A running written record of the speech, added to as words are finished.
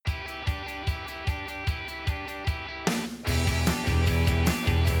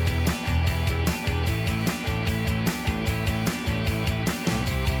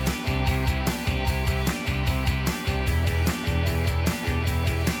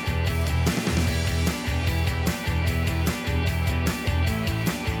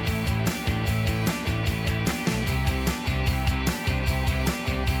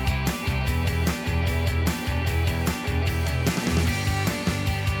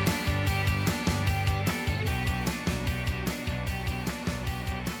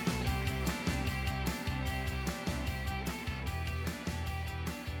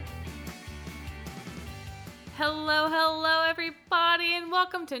Hello, hello, everybody, and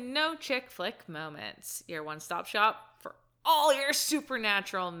welcome to No Chick Flick Moments, your one-stop shop for all your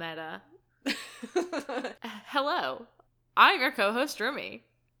supernatural meta. Hello, I'm your co-host, Rumi.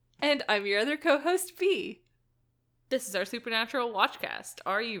 And I'm your other co-host, V. This is our Supernatural Watchcast.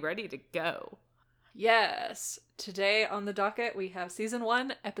 Are you ready to go? Yes. Today on the docket, we have Season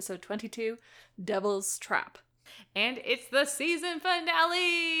 1, Episode 22, Devil's Trap. And it's the season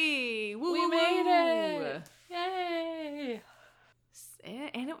finale! Woo, We made it! Yay!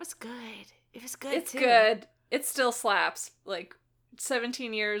 And it was good. It was good, It's too. good. It still slaps. Like,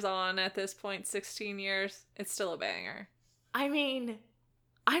 17 years on at this point, 16 years. It's still a banger. I mean,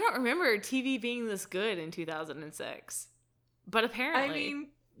 I don't remember TV being this good in 2006. But apparently... I mean,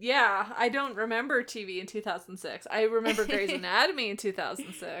 yeah, I don't remember TV in 2006. I remember Grey's Anatomy in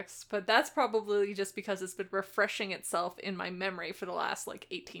 2006, but that's probably just because it's been refreshing itself in my memory for the last,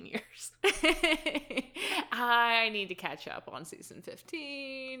 18 years. I need to catch up on season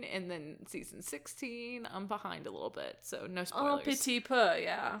 15 and then season 16. I'm behind a little bit, so no spoilers. Oh, petit peu,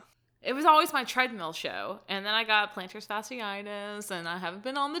 yeah. It was always my treadmill show, and then I got plantar fasciitis, and I haven't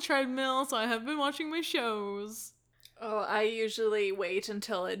been on the treadmill, so I haven't been watching my shows. Oh, I usually wait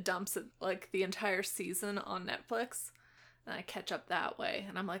until it dumps it, the entire season on Netflix, and I catch up that way.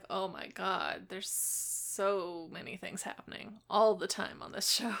 And I'm like, oh my god, there's so many things happening all the time on this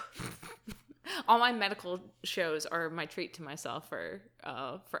show. All my medical shows are my treat to myself for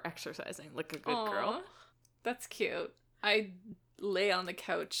exercising like a good girl. That's cute. I lay on the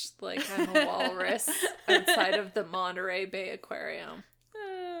couch like I'm a walrus outside of the Monterey Bay Aquarium.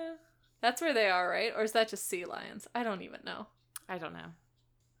 That's where they are, right? Or is that just sea lions? I don't even know. I don't know.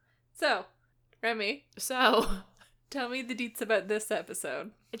 So, Remy. So, tell me the deets about this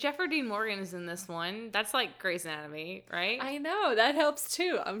episode. Jeffrey Dean Morgan is in this one. That's like Grey's Anatomy, right? I know. That helps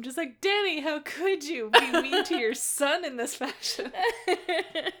too. I'm just like, Danny, how could you be mean to your son in this fashion?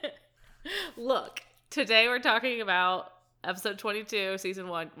 Look, today we're talking about episode 22, season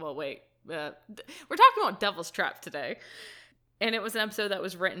 1. Well, wait. We're talking about Devil's Trap today. And it was an episode that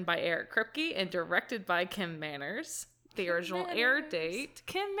was written by Eric Kripke and directed by Kim Manners. The original air date,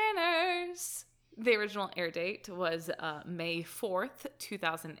 Kim Manners. The original air date was May 4th,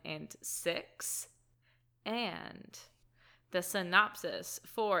 2006. And the synopsis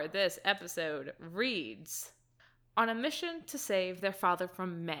for this episode reads: on a mission to save their father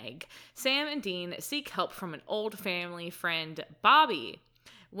from Meg, Sam and Dean seek help from an old family friend, Bobby.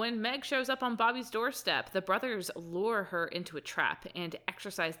 When Meg shows up on Bobby's doorstep, the brothers lure her into a trap and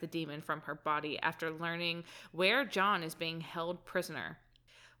exorcise the demon from her body after learning where John is being held prisoner.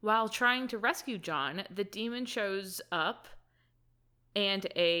 While trying to rescue John, the demon shows up and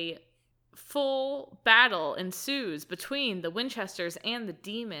a full battle ensues between the Winchesters and the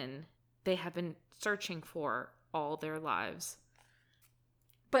demon they have been searching for all their lives.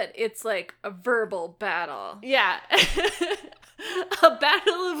 But it's like a verbal battle. Yeah. A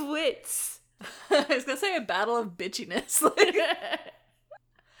battle of wits. I was gonna say a battle of bitchiness. Yeah.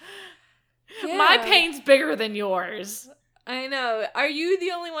 My pain's bigger than yours. I know. Are you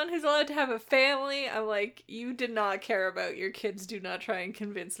the only one who's allowed to have a family? I'm like, you did not care about your kids. Do not try and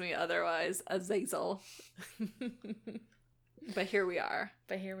convince me otherwise, Azazel. But here we are.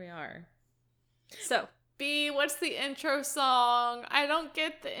 So, B, what's the intro song? I don't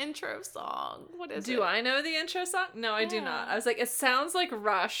get the intro song. What is it? Do I know the intro song? No, I do not. I was like, it sounds like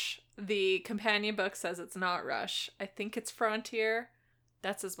Rush. The companion book says it's not Rush. I think it's Frontier.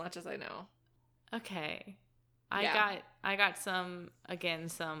 That's as much as I know. Okay. I got some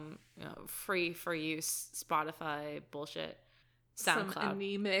free for use Spotify bullshit. SoundCloud. Some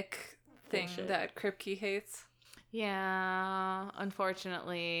anemic thing bullshit that Kripke hates. Yeah,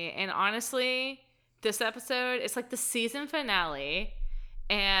 unfortunately. And honestly, this episode, it's like the season finale,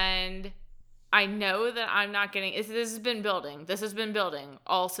 and I know that I'm not getting... This has been building. This has been building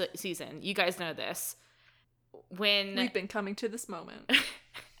all season. You guys know this. We've been coming to this moment.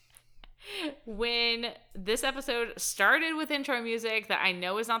 When this episode started with intro music that I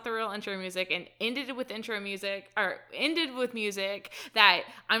know is not the real intro music and ended with music that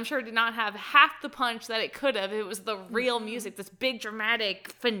I'm sure did not have half the punch that it could have. It was the real music, this big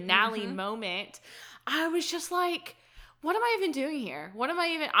dramatic finale moment. I was just like, what am I even doing here?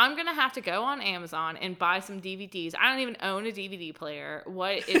 I'm going to have to go on Amazon and buy some DVDs. I don't even own a DVD player.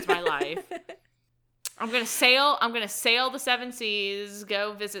 What is my life? I'm gonna sail the 7 seas,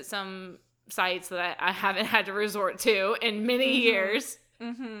 go visit some sites that I haven't had to resort to in many years.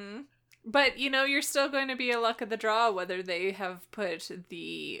 Mm-hmm. But, you're still going to be a luck of the draw whether they have put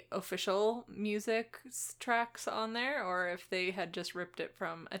the official music tracks on there or if they had just ripped it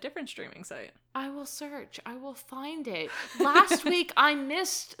from a different streaming site. I will search. I will find it. Last week, I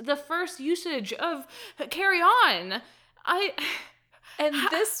missed the first usage of Carry On. And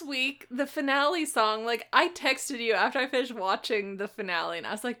this week, the finale song, I texted you after I finished watching the finale, and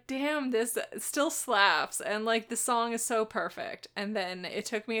I was like, damn, this still slaps, and, the song is so perfect. And then it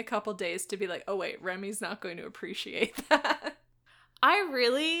took me a couple days to be like, oh, wait, Remy's not going to appreciate that. I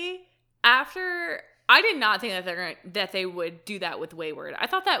did not think that they would do that with Wayward. I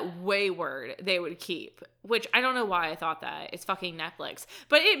thought that Wayward they would keep, which I don't know why I thought that. It's fucking Netflix.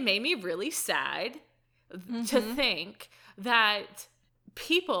 But it made me really sad to think that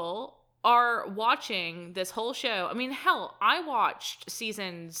people are watching this whole show. I mean, hell, I watched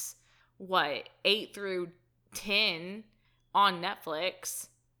seasons 8 through 10 on Netflix.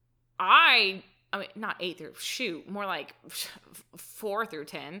 I mean, not 8 through, more like 4 through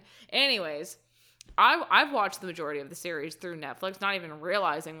 10. Anyways, I've watched the majority of the series through Netflix, not even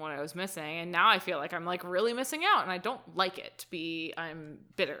realizing what I was missing, and now I feel like I'm really missing out, and I don't like it. I'm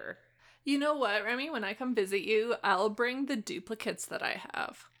bitter. You know what, Remy? When I come visit you, I'll bring the duplicates that I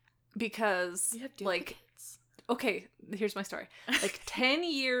have. Because, You have duplicates? Okay, here's my story. 10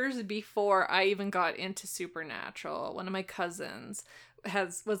 years before I even got into Supernatural, one of my cousins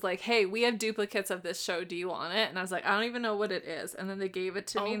was like, hey, we have duplicates of this show. Do you want it? And I was like, I don't even know what it is. And then they gave it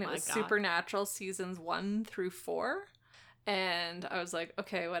to me, and it was Supernatural seasons 1 through 4. And I was like,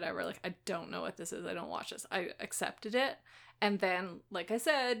 okay, whatever. I don't know what this is. I don't watch this. I accepted it. And then, like I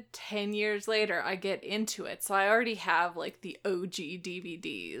said, 10 years later, I get into it. So I already have, the OG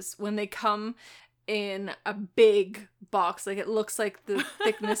DVDs. When they come in a big box, it looks like the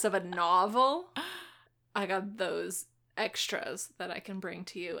thickness of a novel, I got those extras that I can bring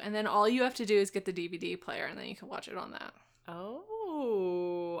to you. And then all you have to do is get the DVD player, and then you can watch it on that.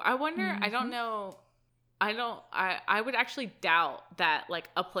 Oh, I wonder, I don't know. I would actually doubt that,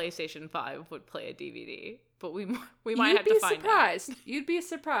 a PlayStation 5 would play a DVD. But we might have to find out. You'd be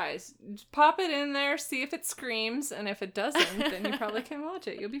surprised. Just pop it in there, see if it screams, and if it doesn't, then you probably can watch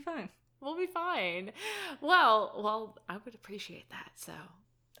it. You'll be fine. We'll be fine. Well, I would appreciate that. So,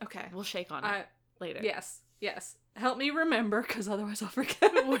 okay, we'll shake on it later. Yes. Help me remember, because otherwise I'll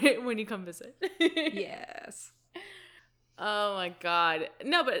forget when you come visit. Yes. Oh my god.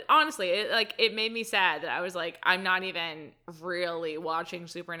 No, but honestly, it made me sad that I was I'm not even really watching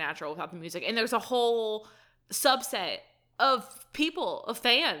Supernatural without the music. And there's a whole subset of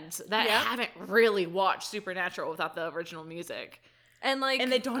fans that haven't really watched Supernatural without the original music. And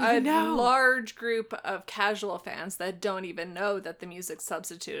they don't even know. A large group of casual fans that don't even know that the music's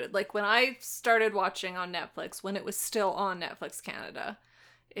substituted. When I started watching on Netflix, when it was still on Netflix Canada,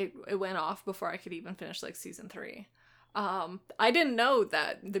 it went off before I could even finish season 3. I didn't know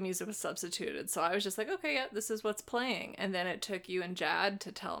that the music was substituted, so I was just like, okay, yeah, this is what's playing. And then it took you and Jad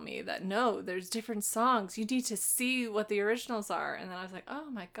to tell me that no, there's different songs. You need to see what the originals are. And then I was like, oh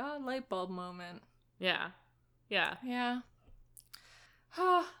my god, light bulb moment. Yeah.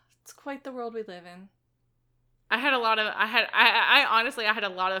 Oh, it's quite the world we live in. I honestly had a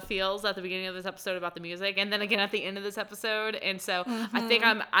lot of feels at the beginning of this episode about the music, and then again at the end of this episode, and so I think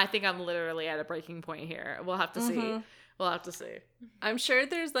I'm literally at a breaking point here. We'll have to see. We'll have to see. I'm sure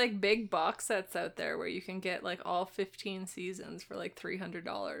there's big box sets out there where you can get all 15 seasons for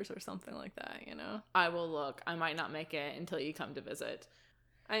 $300 or something like that, I will look. I might not make it until you come to visit.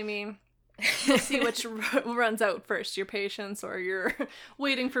 I mean, we'll see which runs out first, your patience or your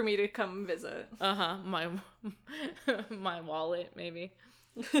waiting for me to come visit. My wallet, maybe.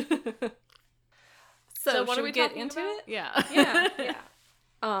 So what are we get into about? It?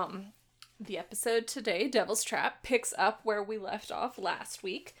 Yeah. The episode today, Devil's Trap, picks up where we left off last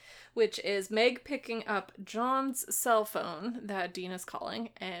week, which is Meg picking up John's cell phone that Dean is calling,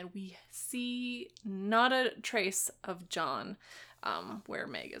 and we see not a trace of John where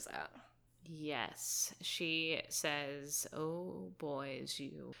Meg is at. Yes, she says, "Oh, boys,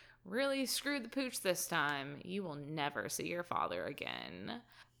 you really screwed the pooch this time. You will never see your father again.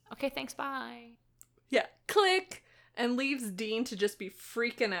 Okay, thanks, bye." Yeah, click! And leaves Dean to just be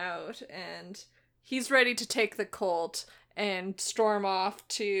freaking out, and he's ready to take the Colt and storm off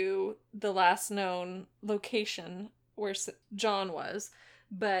to the last known location where John was.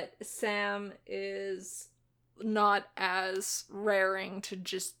 But Sam is not as raring to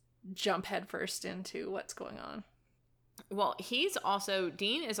just jump headfirst into what's going on. Well,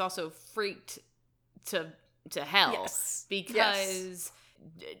 Dean is also freaked to hell because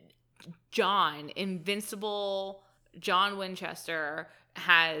John, invincible John Winchester,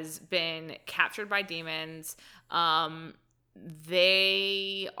 has been captured by demons.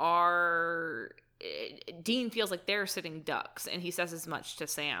 They are... Dean feels like they're sitting ducks, and he says as much to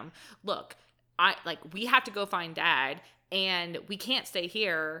Sam. Look, we have to go find Dad, and we can't stay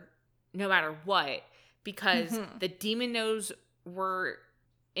here no matter what, because the demon knows we're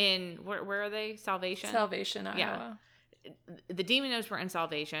in... Where are they? Salvation, Iowa. Yeah. The demon knows we're in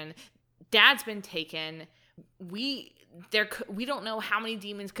Salvation. Dad's been taken. We don't know how many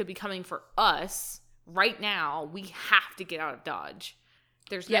demons could be coming for us right now. We have to get out of Dodge.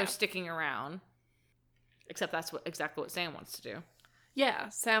 There's no sticking around. Except that's exactly what Sam wants to do. Yeah,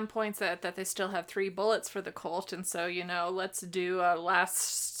 Sam points out that they still have 3 bullets for the Colt, and so, let's do a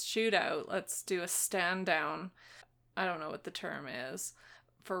last shootout. Let's do a stand down. I don't know what the term is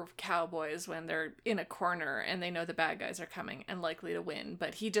for cowboys when they're in a corner and they know the bad guys are coming and likely to win.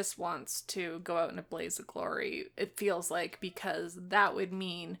 But he just wants to go out in a blaze of glory, it feels like, because that would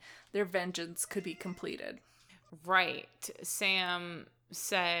mean their vengeance could be completed. Right. Sam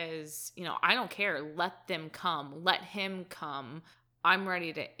says, I don't care. Let them come. Let him come. I'm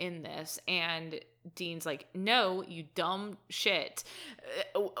ready to end this. And Dean's like, no, you dumb shit.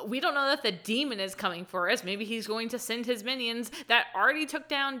 We don't know that the demon is coming for us. Maybe he's going to send his minions that already took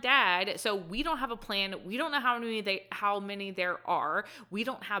down Dad. So we don't have a plan. We don't know how many there are. We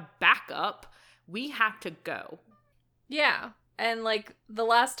don't have backup. We have to go. Yeah. And the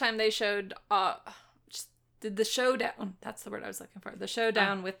last time they showed did the showdown, that's the word I was looking for, the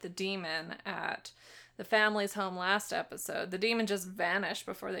showdown with the demon at the family's home last episode, the demon just vanished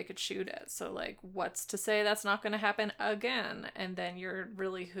before they could shoot it. So what's to say that's not going to happen again? And then you're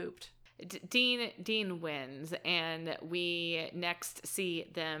really hooped. Dean wins, and we next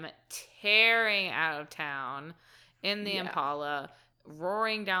see them tearing out of town in the Impala,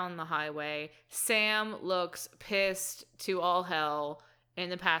 roaring down the highway. Sam looks pissed to all hell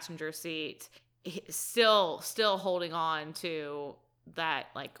in the passenger seat. Still holding on to that,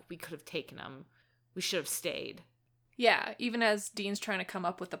 we could have taken him. We should have stayed. Yeah, even as Dean's trying to come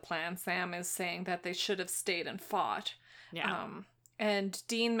up with a plan, Sam is saying that they should have stayed and fought. Yeah. And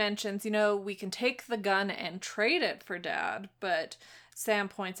Dean mentions, we can take the gun and trade it for Dad, but Sam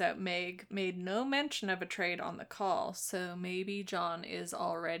points out Meg made no mention of a trade on the call, so maybe John is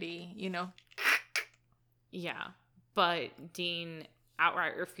already, Yeah, but Dean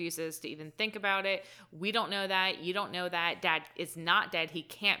outright refuses to even think about it. We don't know that. You don't know that. Dad is not dead. He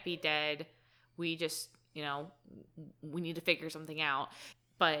can't be dead. We just, we need to figure something out.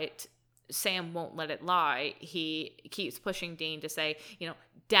 But Sam won't let it lie. He keeps pushing Dean to say,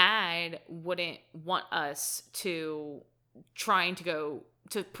 Dad wouldn't want us to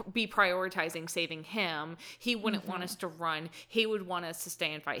be prioritizing saving him. He wouldn't want us to run. He would want us to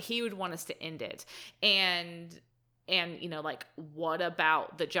stay and fight. He would want us to end it. And what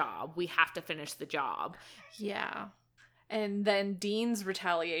about the job? We have to finish the job. Yeah. And then Dean's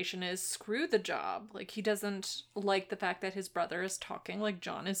retaliation is screw the job. He doesn't like the fact that his brother is talking like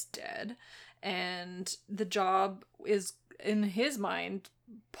John is dead. And the job is, in his mind,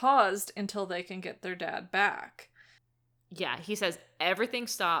 paused until they can get their dad back. Yeah, he says everything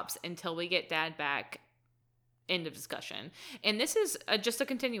stops until we get Dad back. End of discussion. And this is just a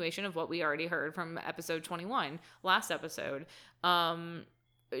continuation of what we already heard from episode 21, last episode.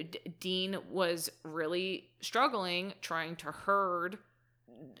 Dean was really struggling trying to herd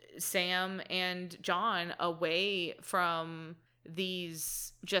Sam and John away from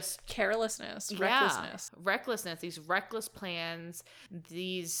these just recklessness, these reckless plans,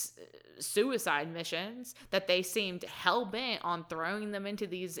 these suicide missions that they seemed hell-bent on throwing them into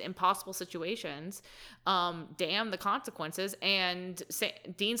these impossible situations. Damn the consequences. And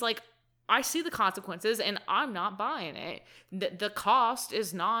Dean's like, I see the consequences and I'm not buying it. The cost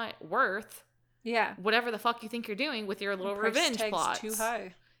is not worth whatever the fuck you think you're doing with your little revenge plots. Too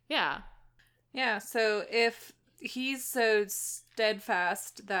high. Yeah, so if he's so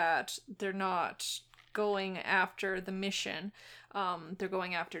steadfast that they're not going after the mission, they're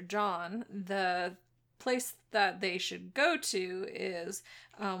going after John, the place that they should go to is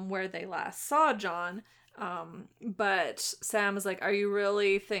where they last saw John. But Sam is like, are you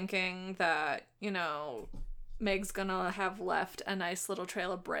really thinking that, Meg's gonna have left a nice little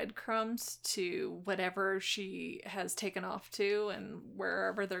trail of breadcrumbs to whatever she has taken off to and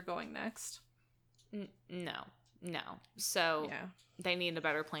wherever they're going next? No. So they need a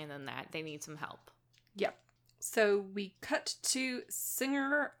better plan than that. They need some help. Yep. So we cut to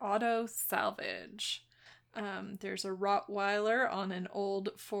Singer Auto Salvage. There's a Rottweiler on an old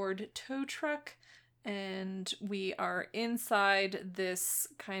Ford tow truck, and we are inside this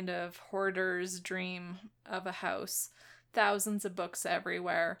kind of hoarder's dream of a house thousands of books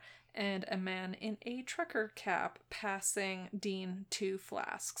everywhere, and a man in a trucker cap passing Dean 2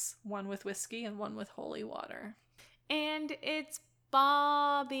 flasks, one with whiskey and one with holy water. And it's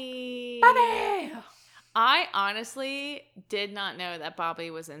Bobby. Bobby! I honestly did not know that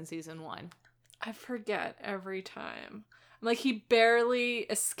Bobby was in season 1. I forget every time. Like, he barely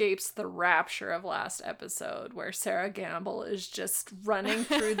escapes the rapture of last episode where Sarah Gamble is just running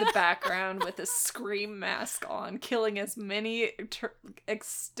through the background with a scream mask on, killing as many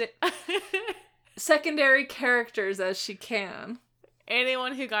secondary characters as she can.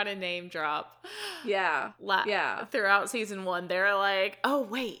 Anyone who got a name drop. Yeah. Throughout season 1, they're like, oh,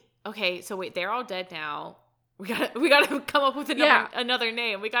 wait. Okay, so wait, they're all dead now. We gotta come up with another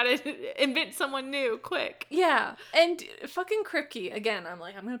name. We gotta invent someone new, quick. Yeah, and fucking Kripke, again, I'm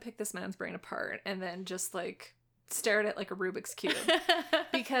like, I'm gonna pick this man's brain apart and then just, like, stare at it like a Rubik's Cube.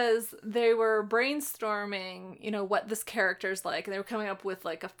 Because they were brainstorming, you know, what this character's like, and they were coming up with,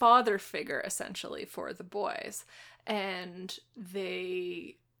 like, a father figure, essentially, for the boys. And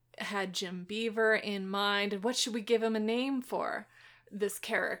they had Jim Beaver in mind, and what should we give him a name for, this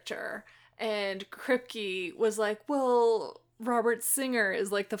character? And Kripke was like, well, Robert Singer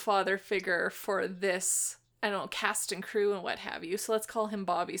is like the father figure for this, I don't know, cast and crew and what have you. So let's call him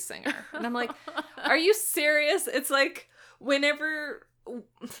Bobby Singer. And I'm like, are you serious? It's like whenever,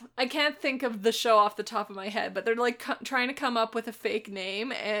 I can't think of the show off the top of my head, but they're like trying to come up with a fake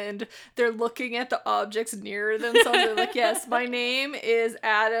name and they're looking at the objects nearer them. So they're like, yes, my name is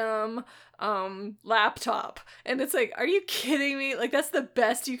Adam laptop. And it's like, are you kidding me? Like, that's the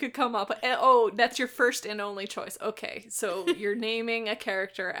best you could come up with. And, oh, that's your first and only choice. Okay, so you're naming a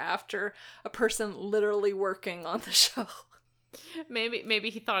character after a person literally working on the show.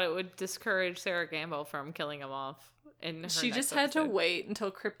 Maybe he thought it would discourage Sarah Gamble from killing him off. She just had to wait until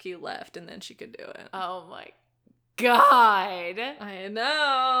Kripke left and then she could do it. Oh my god. I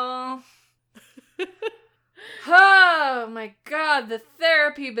know. Oh my god, the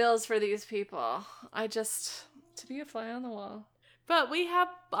therapy bills for these people. To be a fly on the wall. But we have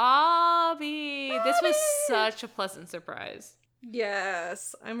Bobby. This was such a pleasant surprise.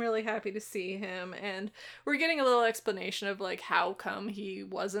 Yes, I'm really happy to see him, and we're getting a little explanation of, like, how come he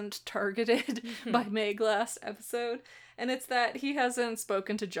wasn't targeted by Meg last episode, and it's that he hasn't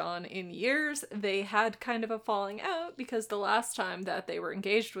spoken to John in years. They had kind of a falling out because the last time that they were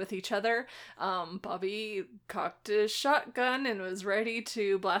engaged with each other, Bobby cocked his shotgun and was ready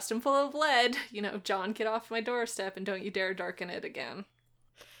to blast him full of lead. You know, John, get off my doorstep and don't you dare darken it again.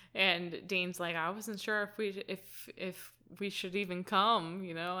 And Dean's like, I wasn't sure if we should even come,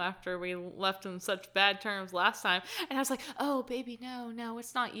 you know, after we left on such bad terms last time. And I was like, oh, baby, no,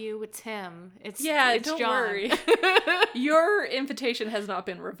 it's not you, it's him. It's don't John. Worry. Your invitation has not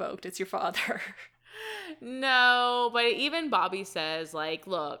been revoked. It's your father. No, but even Bobby says, like,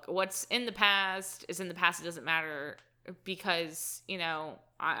 look, what's in the past is in the past. It doesn't matter because, you know,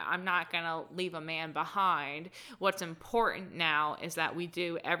 I'm not going to leave a man behind. What's important now is that we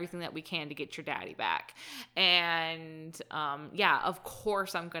do everything that we can to get your daddy back. And, of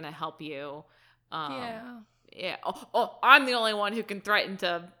course I'm going to help you. Yeah. Oh, I'm the only one who can threaten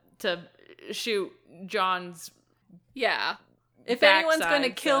to shoot John's. Yeah. If anyone's going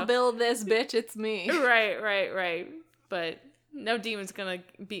to kill Bill this bitch, it's me. Right. But no demon's going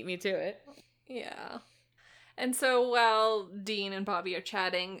to beat me to it. Yeah. And so while Dean and Bobby are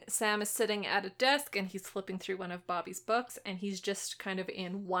chatting, Sam is sitting at a desk and he's flipping through one of Bobby's books and he's just kind of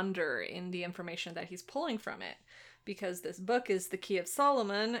in wonder in the information that he's pulling from it. Because this book is the Key of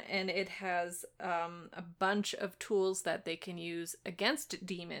Solomon and it has a bunch of tools that they can use against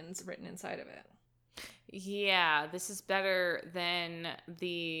demons written inside of it. Yeah, this is better than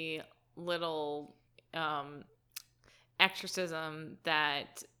the little exorcism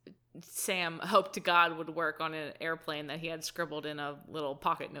that Sam hoped to God would work on an airplane that he had scribbled in a little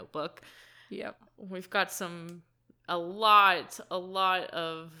pocket notebook. Yep. We've got a lot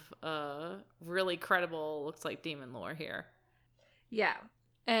of really credible, looks like demon lore here. Yeah.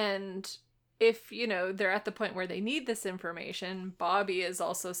 And if, you know, they're at the point where they need this information, Bobby is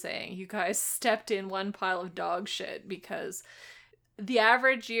also saying, you guys stepped in one pile of dog shit because the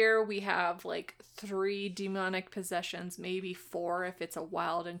average year we have like 3 demonic possessions, maybe 4 if it's a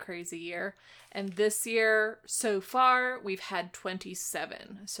wild and crazy year. And this year, so far, we've had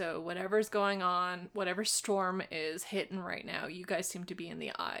 27. So whatever's going on, whatever storm is hitting right now, you guys seem to be in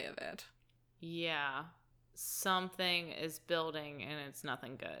the eye of it. Yeah. Something is building and it's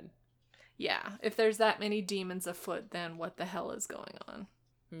nothing good. Yeah. If there's that many demons afoot, then what the hell is going on?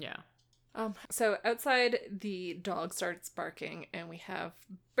 Yeah. So outside, the dog starts barking, and we have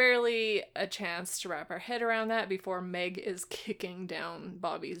barely a chance to wrap our head around that before Meg is kicking down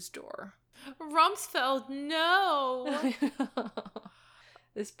Bobby's door. Rumsfeld, no.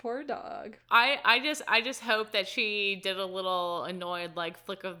 This poor dog. I just hope that she did a little annoyed like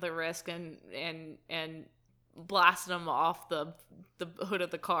flick of the wrist and blasted him off the hood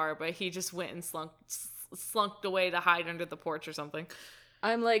of the car, but he just went and slunked away to hide under the porch or something.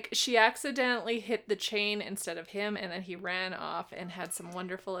 I'm like, she accidentally hit the chain instead of him, and then he ran off and had some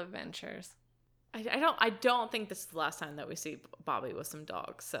wonderful adventures. I don't think this is the last time that we see Bobby with some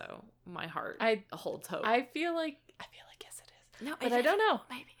dogs, so my heart holds hope. I feel like yes it is. No, but I don't know.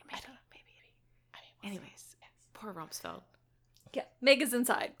 Maybe. I don't know. Maybe. I mean, Anyways, poor Rumsfeld. Yeah, Meg is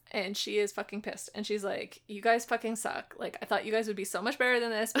inside, and she is fucking pissed. And she's like, you guys fucking suck. Like, I thought you guys would be so much better than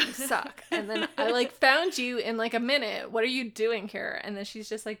this, but you suck. And then I, like, found you in, like, a minute. What are you doing here? And then she's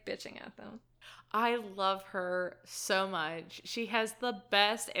just, like, bitching at them. I love her so much. She has the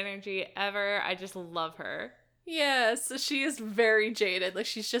best energy ever. I just love her. Yes, she is very jaded. Like,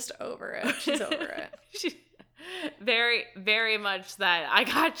 she's just over it. She's over it. She very, very much that I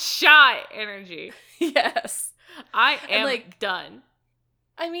got shot energy. Yes. I am like done.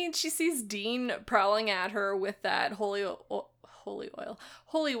 I mean, she sees Dean prowling at her with that holy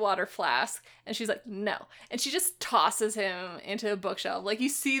water flask, and she's like, no. And she just tosses him into a bookshelf. Like, you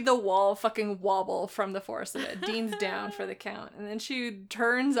see the wall fucking wobble from the force of it. Dean's down for the count. And then she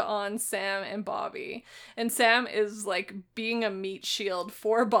turns on Sam and Bobby. And Sam is, like, being a meat shield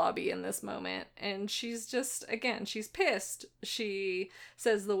for Bobby in this moment. And she's just, again, she's pissed. She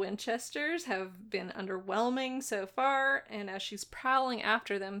says the Winchesters have been underwhelming so far. And as she's prowling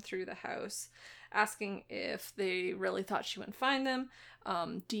after them through the house, asking if they really thought she wouldn't find them,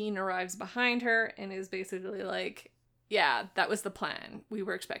 Dean arrives behind her and is basically like, yeah, that was the plan. We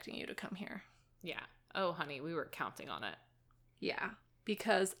were expecting you to come here. Yeah. Oh, honey, we were counting on it. Yeah.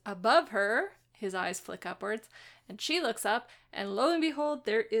 Because above her, his eyes flick upwards, and she looks up, and lo and behold,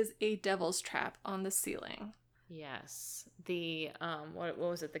 there is a devil's trap on the ceiling. Yes. The, what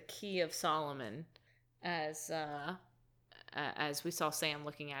was it? The Key of Solomon, as we saw Sam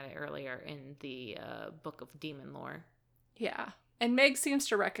looking at it earlier in the Book of Demon Lore. Yeah. And Meg seems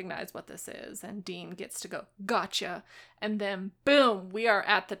to recognize what this is, and Dean gets to go, gotcha. And then, boom, we are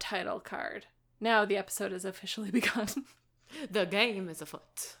at the title card. Now the episode has officially begun. The game is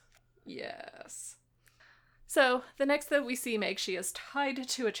afoot. Yes. So, the next that we see Meg, she is tied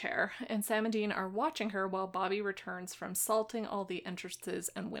to a chair, and Sam and Dean are watching her while Bobby returns from salting all the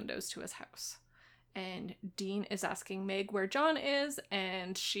entrances and windows to his house. And Dean is asking Meg where John is,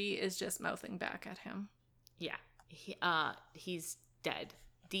 and she is just mouthing back at him. Yeah. He's dead.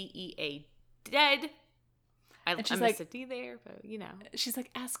 DEA. Dead. I missed like, a D there, but you know. She's like,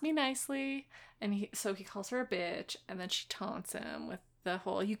 ask me nicely. And he calls her a bitch, and then she taunts him with the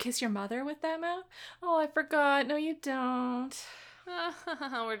whole, you kiss your mother with that mouth? Oh, I forgot. No, you don't.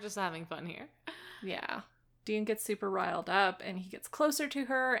 We're just having fun here. Yeah. Dean gets super riled up, and he gets closer to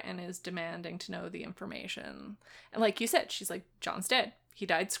her and is demanding to know the information. And like you said, she's like, John's dead. He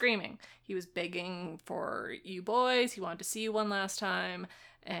died screaming. He was begging for you boys. He wanted to see you one last time.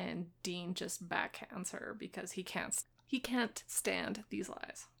 And Dean just backhands her because he can't stand these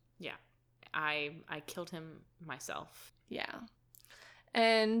lies. Yeah. I killed him myself. Yeah.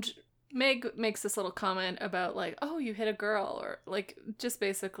 And Meg makes this little comment about like, oh, you hit a girl, or like just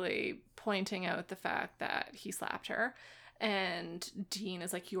basically pointing out the fact that he slapped her. And Dean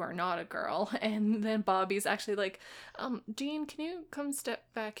is like, you are not a girl. And then Bobby's actually like, Dean, can you come step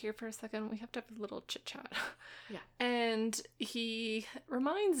back here for a second? We have to have a little chit chat. Yeah. And he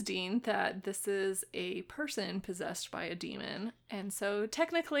reminds Dean that this is a person possessed by a demon. And so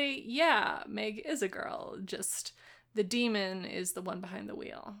technically, yeah, Meg is a girl. Just the demon is the one behind the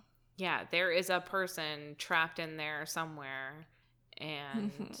wheel. Yeah, there is a person trapped in there somewhere.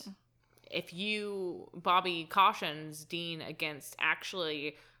 And Bobby cautions Dean against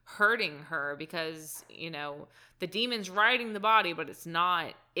actually hurting her because, you know, the demon's riding the body, but it's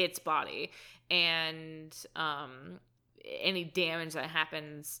not its body. And any damage that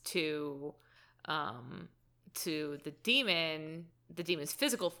happens to the demon's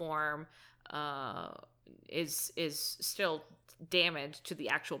physical form is still damage to the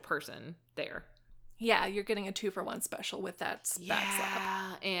actual person there. Yeah, you're getting a 2-for-1 special with that back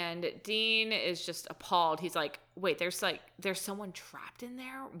slap. And Dean is just appalled. He's like, wait, there's someone trapped in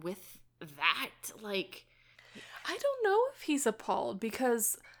there with that? Like, I don't know if he's appalled,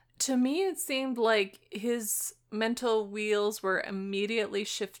 because to me it seemed like his mental wheels were immediately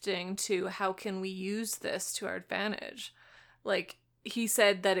shifting to how can we use this to our advantage. Like, he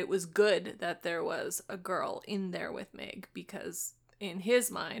said that it was good that there was a girl in there with Meg, because in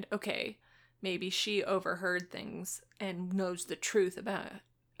his mind, okay, maybe she overheard things and knows the truth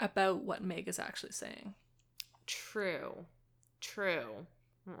about what Meg is actually saying. True.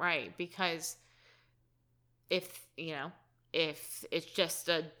 Right, because if it's just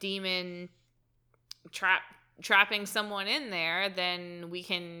a demon trapping someone in there, then we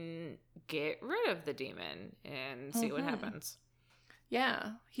can get rid of the demon and see what happens.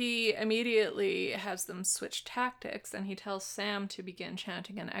 Yeah, he immediately has them switch tactics, and he tells Sam to begin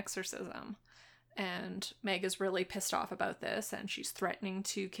chanting an exorcism. And Meg is really pissed off about this, and she's threatening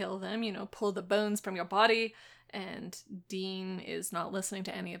to kill them, pull the bones from your body. And Dean is not listening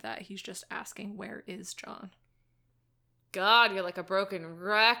to any of that. He's just asking, where is John? God, you're like a broken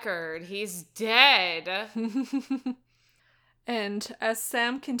record. He's dead. And as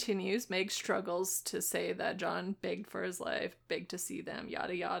Sam continues, Meg struggles to say that John begged for his life, begged to see them,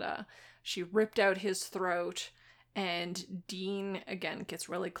 yada yada. She ripped out his throat, and Dean again gets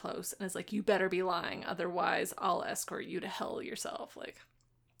really close and is like, you better be lying, otherwise I'll escort you to hell yourself. Like,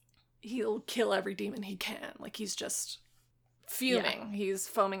 he'll kill every demon he can. Like, he's just fuming. Yeah. He's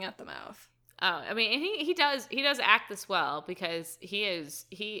foaming at the mouth. Oh, I mean, and he does act this well, because he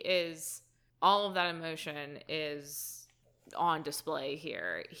is all of that emotion is on display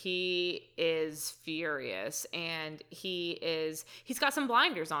here. He is furious, and he's got some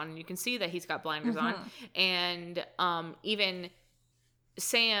blinders on, and you can see that he's got blinders on. And even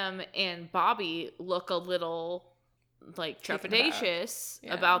Sam and Bobby look a little like trepidatious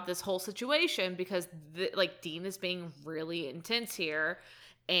about this whole situation, because Dean is being really intense here,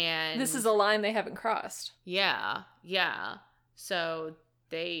 and this is a line they haven't crossed. Yeah. So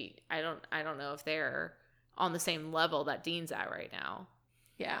I don't know if they're on the same level that Dean's at right now.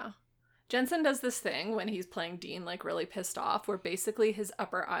 Yeah. Jensen does this thing when he's playing Dean, like, really pissed off, where basically his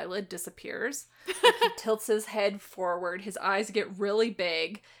upper eyelid disappears. Like, he tilts his head forward, his eyes get really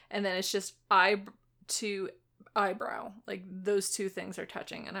big, and then it's just eye to eyebrow. Like, those two things are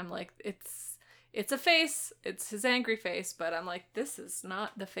touching, and I'm like, it's a face. It's his angry face, but I'm like, this is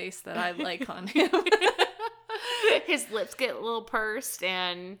not the face that I like on him. His lips get a little pursed,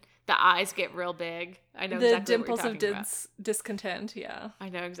 and the eyes get real big. I know the exactly dimples what you're talking about. Discontent, yeah. I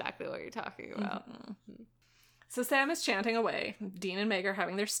know exactly what you're talking about. So Sam is chanting away. Dean and Meg are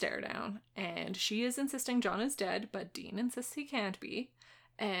having their stare down, and she is insisting John is dead, but Dean insists he can't be.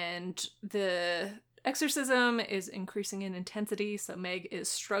 And the exorcism is increasing in intensity, so Meg is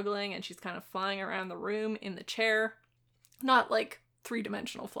struggling, and she's kind of flying around the room in the chair. Not like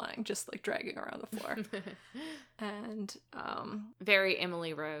 3-dimensional flying, just like dragging around the floor. And very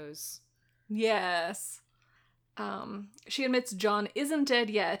Emily Rose. Yes. She admits John isn't dead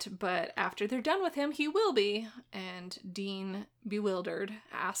yet, but after they're done with him, he will be. And Dean, bewildered,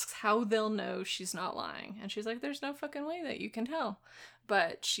 asks how they'll know she's not lying. And she's like, there's no fucking way that you can tell.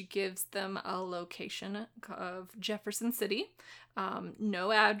 But she gives them a location of Jefferson City.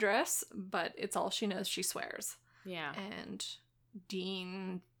 No address, but it's all she knows, she swears. Yeah. And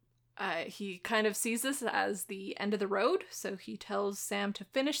Dean, he kind of sees this as the end of the road, so he tells Sam to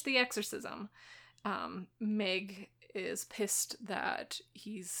finish the exorcism. Meg is pissed that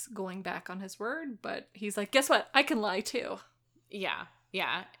he's going back on his word, but he's like, guess what? I can lie too. Yeah,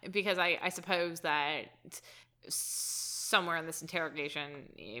 because I suppose that somewhere in this interrogation,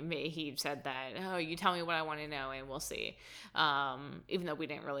 he said that, oh, you tell me what I want to know and we'll see. Even though we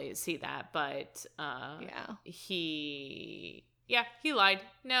didn't really see that, but he lied.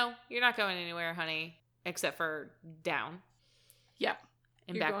 No, you're not going anywhere, honey, except for down. Yeah.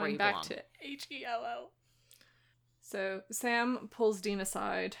 And you're back going where you back belong. to HELL. So Sam pulls Dean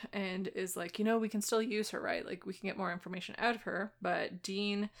aside and is like, we can still use her, right? Like, we can get more information out of her. But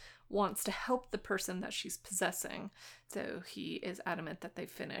Dean wants to help the person that she's possessing. So he is adamant that they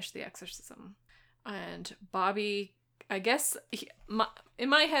finish the exorcism. And Bobby, I guess, in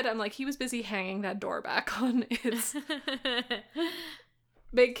my head, I'm like, he was busy hanging that door back on its...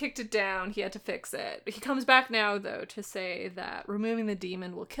 Meg kicked it down. He had to fix it. He comes back now, though, to say that removing the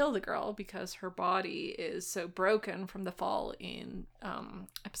demon will kill the girl because her body is so broken from the fall in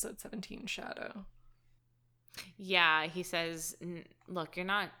episode 17, Shadow. Yeah, he says, look, you're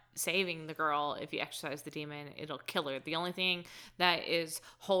not saving the girl if you exorcise the demon. It'll kill her. The only thing that is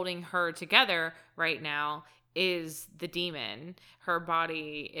holding her together right now is the demon. Her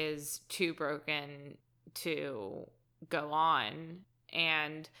body is too broken to go on.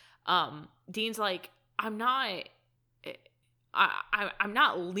 And Dean's like, I'm not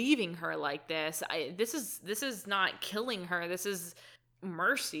leaving her like this. This is not killing her. This is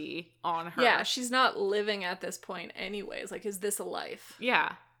mercy on her. Yeah, she's not living at this point anyways. Like, is this a life?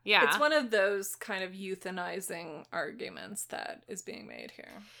 Yeah. Yeah. It's one of those kind of euthanizing arguments that is being made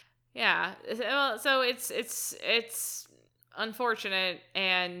here. Yeah. Well, so it's unfortunate,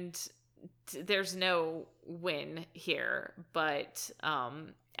 and there's no win here, but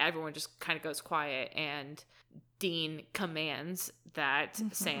everyone just kind of goes quiet, and Dean commands that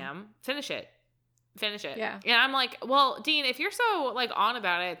Sam finish it. Yeah. And I'm like, well, Dean, if you're so like on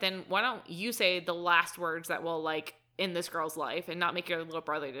about it, then why don't you say the last words that will like end this girl's life and not make your little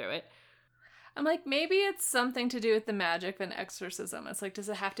brother do it? I'm like, maybe it's something to do with the magic of an exorcism. It's like, does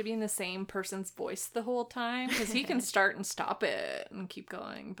it have to be in the same person's voice the whole time? Because he can start and stop it and keep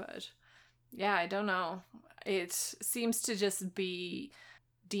going. But yeah, I don't know. It seems to just be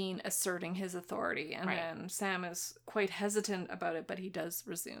Dean asserting his authority. And then Sam is quite hesitant about it, but he does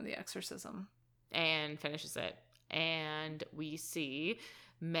resume the exorcism. And finishes it. And we see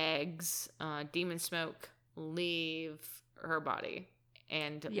Meg's demon smoke leave her body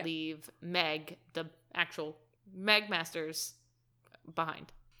and leave Meg, the actual Meg Masters,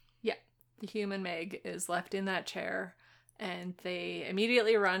 behind. Yeah. The human Meg is left in that chair, and they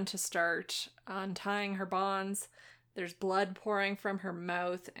immediately run to start untying her bonds. There's blood pouring from her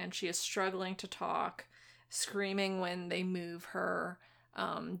mouth, and she is struggling to talk, screaming when they move her.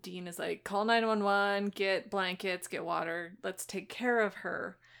 Dean is like, call 911, get blankets, get water, let's take care of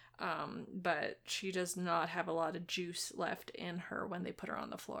her. But she does not have a lot of juice left in her when they put her on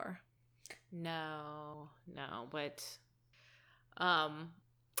the floor. No, but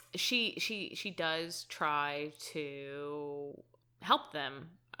she does try to help them,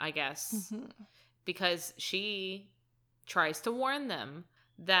 I guess, because she tries to warn them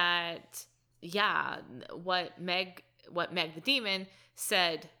that what Meg the demon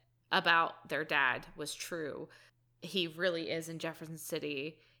said about their dad was true. He really is in Jefferson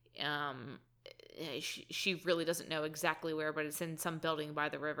City. She really doesn't know exactly where, but it's in some building by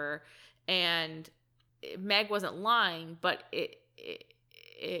the river. And Meg wasn't lying, but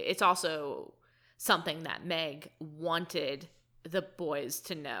it's also something that Meg wanted the boys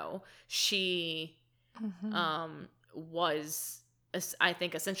to know. She was, I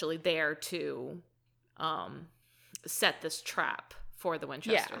think, essentially there to set this trap for the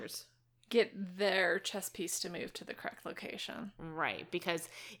Winchesters. Get their chess piece to move to the correct location. Right, because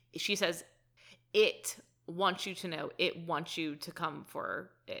she says it wants you to know, it wants you to come for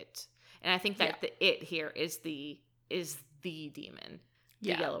it. And I think that the it here is the demon. The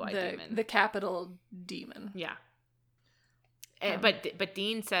yellow-eyed demon. The capital demon. Yeah. But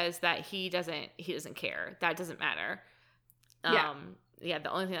Dean says that he doesn't care. That doesn't matter.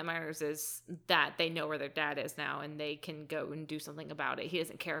 The only thing that matters is that they know where their dad is now and they can go and do something about it. He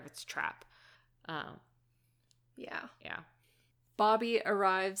doesn't care if it's a trap. Yeah. Bobby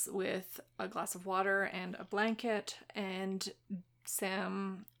arrives with a glass of water and a blanket, and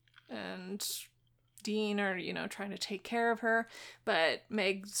Sam and Dean are, trying to take care of her, but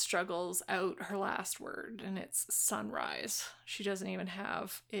Meg struggles out her last word, and it's sunrise. She doesn't even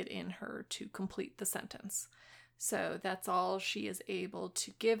have it in her to complete the sentence. So that's all she is able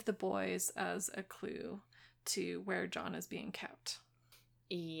to give the boys as a clue to where John is being kept.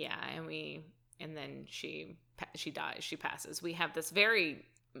 Yeah, and then she dies. She passes. We have this very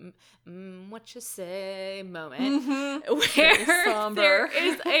what you say moment where there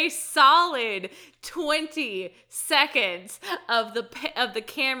is a solid 20 seconds of the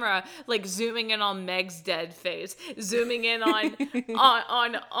camera like zooming in on Meg's dead face, zooming in on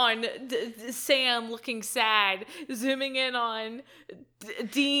Sam looking sad, zooming in on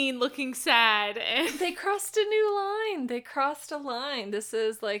Dean looking sad, and they crossed a new line. They crossed a line. This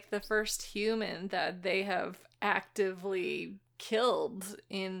is like the first human that they have actively killed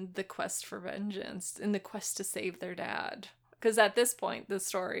in the quest for vengeance, in the quest to save their dad. Because at this point, the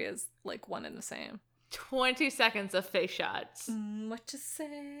story is like one and the same. 20 seconds of face shots. What you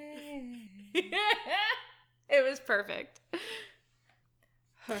say? It was perfect.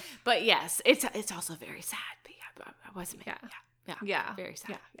 But yes, it's also very sad. But I wasn't. Yeah. Very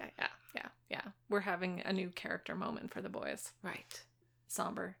sad. Yeah. We're having a new character moment for the boys. Right.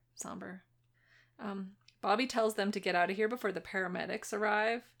 Somber. Bobby tells them to get out of here before the paramedics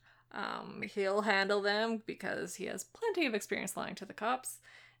arrive. He'll handle them because he has plenty of experience lying to the cops.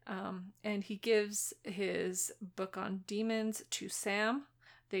 And he gives his book on demons to Sam.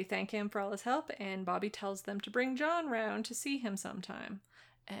 They thank him for all his help, and Bobby tells them to bring John round to see him sometime.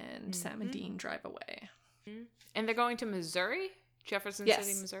 And Sam and Dean drive away. And they're going to Missouri? Jefferson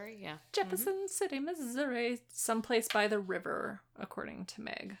City, Missouri? Yeah. Jefferson City, Missouri. Someplace by the river, according to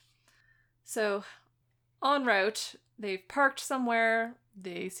Meg. So En route, they've parked somewhere.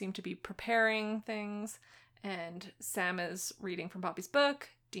 They seem to be preparing things. And Sam is reading from Poppy's book.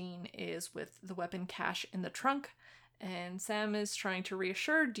 Dean is with the weapon cache in the trunk. And Sam is trying to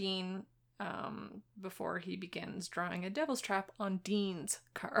reassure Dean before he begins drawing a devil's trap on Dean's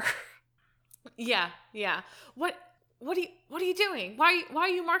car. Yeah. What are you doing? Why are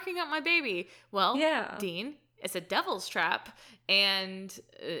you marking up my baby? Well, Yeah. Dean, it's a devil's trap, and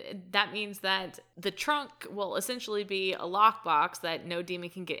that means that the trunk will essentially be a lockbox that no demon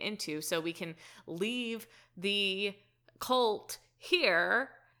can get into, so we can leave the cult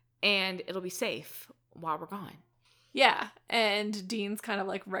here, and it'll be safe while we're gone. Yeah, and Dean's kind of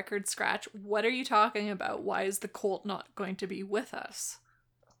like record scratch. What are you talking about? Why is the cult not going to be with us?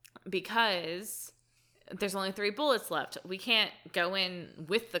 Because there's only 3 bullets left. We can't go in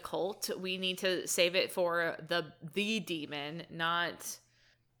with the cult. We need to save it for the demon, not,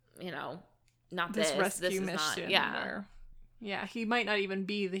 not this rescue this is mission. Not, yeah, he might not even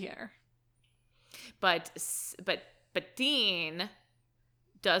be there. But Dean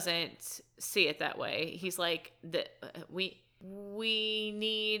doesn't see it that way. He's like, we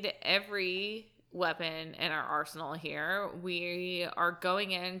need every weapon in our arsenal here. We are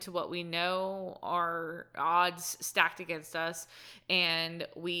going into what we know are odds stacked against us, and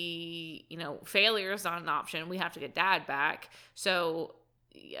failure is not an option. We have to get Dad back. So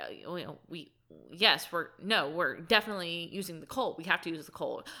we're definitely using the Colt. We have to use the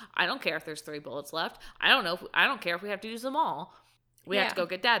Colt. I don't care if there's 3 bullets left. I don't care if we have to use them all. We have to go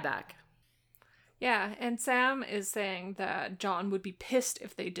get Dad back. Yeah, and Sam is saying that John would be pissed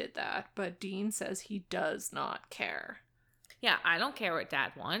if they did that, but Dean says he does not care. Yeah, I don't care what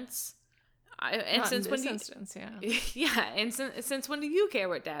Dad wants. Since when do you care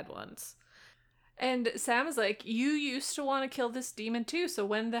what Dad wants? And Sam is like, you used to want to kill this demon too, so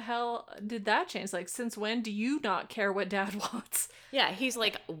when the hell did that change? Like, since when do you not care what Dad wants? Yeah, he's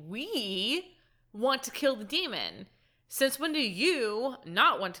like, we want to kill the demon. Since when do you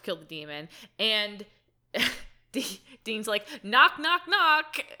not want to kill the demon? And Dean's like, knock, knock,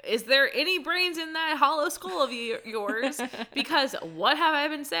 knock. Is there any brains in that hollow skull of yours? Because what have I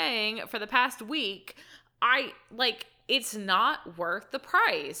been saying for the past week? It's not worth the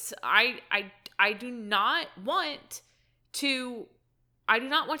price. I do not want to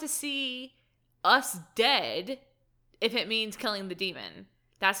see us dead if it means killing the demon.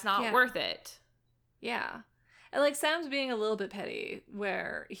 That's not worth it. Yeah. And, like, Sam's being a little bit petty,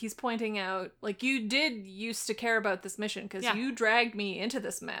 where he's pointing out, like, you did used to care about this mission, because you dragged me into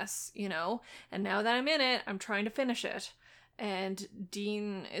this mess, And now that I'm in it, I'm trying to finish it. And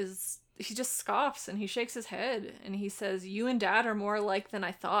Dean he just scoffs, and he shakes his head, and he says, you and Dad are more alike than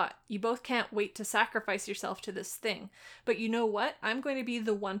I thought. You both can't wait to sacrifice yourself to this thing. But you know what? I'm going to be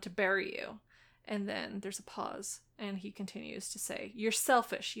the one to bury you. And then there's a pause, and he continues to say, you're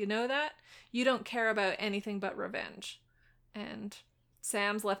selfish, you know that? You don't care about anything but revenge. And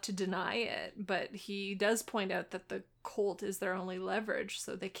Sam's left to deny it, but he does point out that the Colt is their only leverage,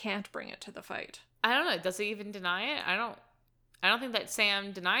 so they can't bring it to the fight. I don't know. Does he even deny it? I don't think that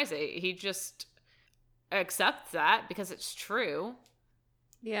Sam denies it. He just accepts that because it's true.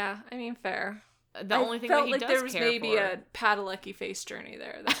 Yeah, I mean, fair. The only thing that he does care for. There was maybe a Padalecki face journey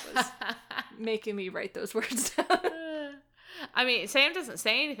there that was making me write those words down. I mean, Sam doesn't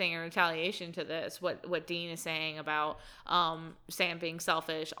say anything in retaliation to this. What Dean is saying about Sam being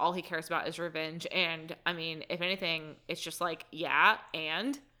selfish, all he cares about is revenge. And I mean, if anything, it's just like, yeah,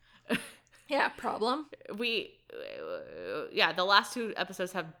 and yeah, problem. The last 2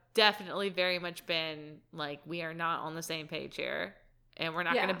 episodes have definitely very much been like, we are not on the same page here, and we're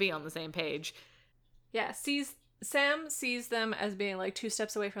not going to be on the same page. Yeah, Sam sees them as being like 2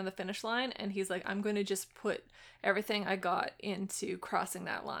 steps away from the finish line, and he's like, I'm going to just put everything I got into crossing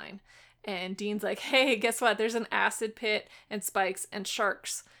that line. And Dean's like, hey, guess what? There's an acid pit and spikes and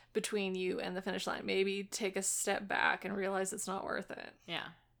sharks between you and the finish line. Maybe take a step back and realize it's not worth it. Yeah.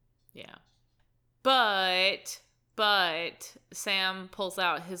 But Sam pulls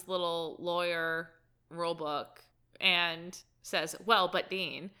out his little lawyer rule book and says, well, but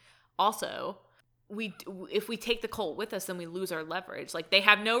Dean, also, if we take the Colt with us, then we lose our leverage. Like, they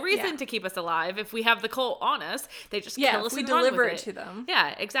have no reason to keep us alive if we have the Colt on us. They just kill us and run with it. Yeah, if we deliver it to them.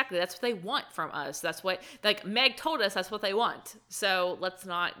 Yeah, exactly. That's what they want from us. That's what, like, Meg told us that's what they want. So let's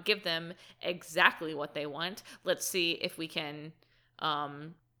not give them exactly what they want. Let's see if we can,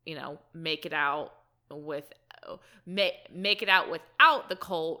 make it out without the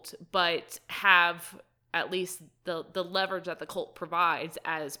Colt, but have at least the leverage that the Colt provides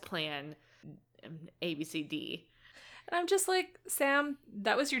as plan ABCD. And I'm just like, Sam,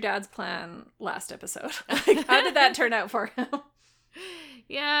 that was your dad's plan last episode. Like, how did that turn out for him?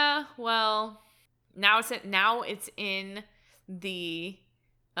 Yeah, well, now it's in the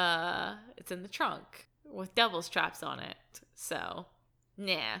trunk with devil's traps on it. So,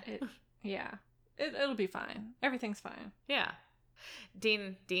 nah. It'll be fine. Everything's fine. Yeah.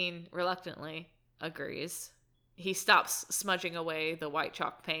 Dean reluctantly agrees. He stops smudging away the white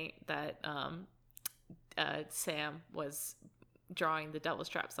chalk paint that Sam was drawing the devil's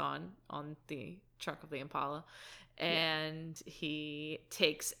traps on the trunk of the Impala, and he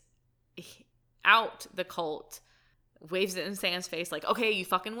takes out the Colt, waves it in Sam's face like, okay, you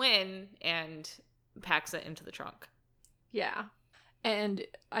fucking win, and packs it into the trunk. Yeah. And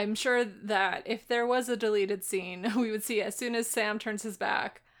I'm sure that if there was a deleted scene, we would see as soon as Sam turns his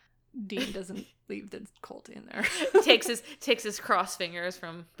back, Dean doesn't leave the Colt in there. takes his cross fingers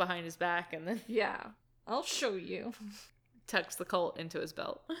from behind his back and then I'll show you. Tucks the Colt into his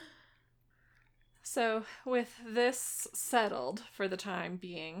belt. So with this settled for the time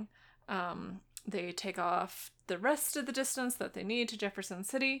being, they take off the rest of the distance that they need to Jefferson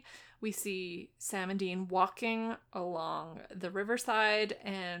City. We see Sam and Dean walking along the riverside,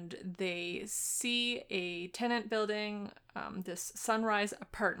 and they see a tenant building, this Sunrise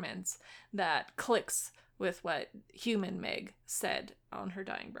Apartments, that clicks with what human Meg said on her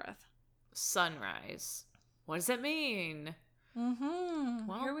dying breath. Sunrise. What does it mean?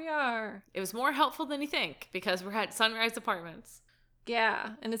 Well, here we are. It was more helpful than you think, because we're at Sunrise Apartments.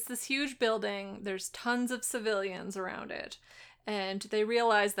 Yeah, and it's this huge building. There's tons of civilians around it. And they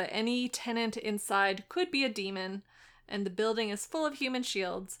realize that any tenant inside could be a demon, and the building is full of human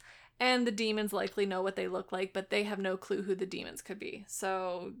shields, and the demons likely know what they look like, but they have no clue who the demons could be.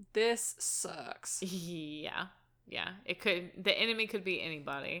 So this sucks. Yeah. The enemy could be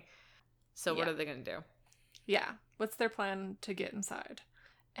anybody. So what are they going to do? Yeah. What's their plan to get inside?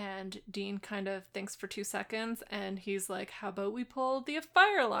 And Dean kind of thinks for 2 seconds, and he's like, how about we pull the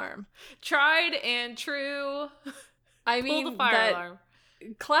fire alarm? Tried and true. I mean, pull the fire alarm.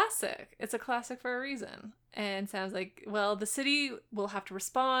 Classic. It's a classic for a reason. And Sam's like, well, the city will have to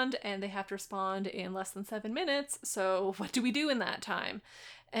respond, and they have to respond in less than 7 minutes. So what do we do in that time?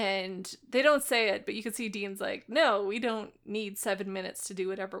 And they don't say it, but you can see Dean's like, no, we don't need 7 minutes to do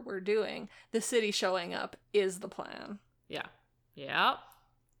whatever we're doing. The city showing up is the plan. Yeah. Yep.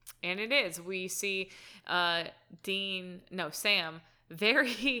 And it is. We see Sam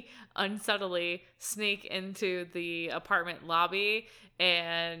very unsubtly sneak into the apartment lobby,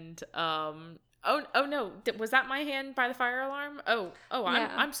 and oh no, was that my hand by the fire alarm? Oh,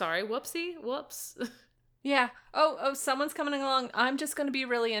 yeah. I'm sorry. Whoops. Yeah. Oh, someone's coming along. I'm just going to be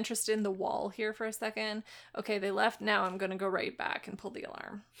really interested in the wall here for a second. Okay, they left. Now I'm going to go right back and pull the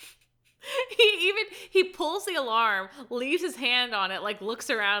alarm. He pulls the alarm, leaves his hand on it, like looks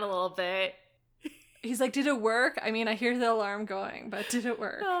around a little bit. He's like, did it work? I mean, I hear the alarm going, but did it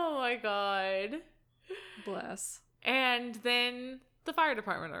work? Oh my god. Bless. And then the fire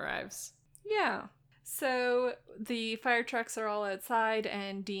department arrives. Yeah. So the fire trucks are all outside,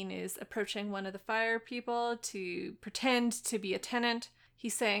 and Dean is approaching one of the fire people to pretend to be a tenant.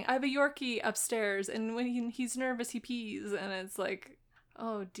 He's saying, I have a Yorkie upstairs, and when he's nervous, he pees. And it's like,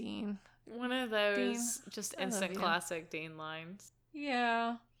 oh, Dean. One of those Dean, just instant classic Dean lines.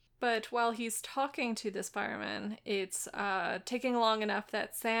 Yeah. But while he's talking to this fireman, it's taking long enough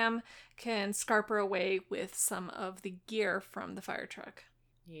that Sam can scarper away with some of the gear from the fire truck.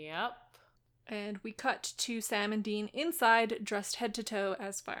 Yep. And we cut to Sam and Dean inside, dressed head to toe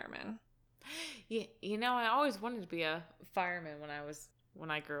as firemen. You know, I always wanted to be a fireman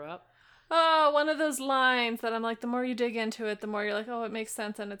when I grew up. Oh, one of those lines that I'm like, the more you dig into it, the more you're like, oh, it makes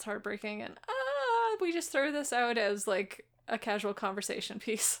sense and it's heartbreaking. And we just throw this out as like a casual conversation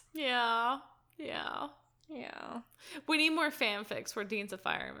piece. Yeah. We need more fanfics where Dean's a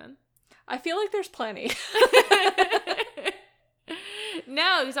fireman. I feel like there's plenty.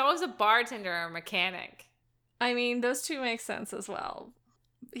 No, he's always a bartender or a mechanic. I mean, those two make sense as well.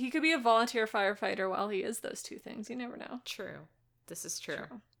 He could be a volunteer firefighter while he is those two things. You never know. True. This is true.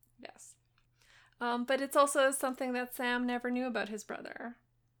 Yes. But it's also something that Sam never knew about his brother.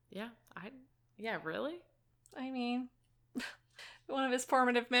 Yeah. Really? I mean, one of his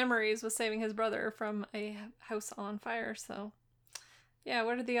formative memories was saving his brother from a house on fire, so yeah,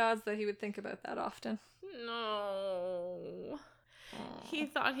 what are the odds that he would think about that often? No. He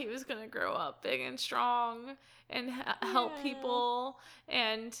thought he was going to grow up big and strong and help people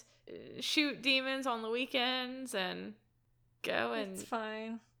and shoot demons on the weekends and go and... It's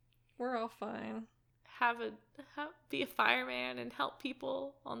fine. We're all fine. Be a fireman and help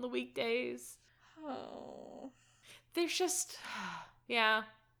people on the weekdays. Oh. there's just, yeah,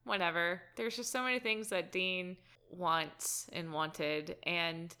 whatever. There's just so many things that Dean wants and wanted.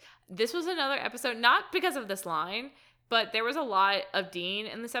 And this was another episode, not because of this line, but there was a lot of Dean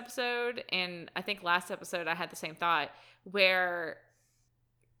in this episode. And I think last episode I had the same thought where,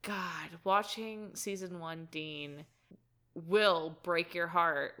 God, watching season 1 Dean will break your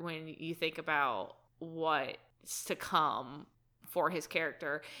heart when you think about what's to come for his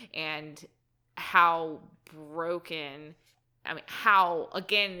character and how broken, I mean, how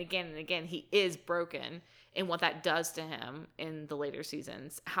again and again and again he is broken, and what that does to him in the later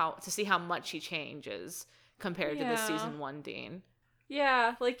seasons. How to see how much he changes compared to the season 1 Dean.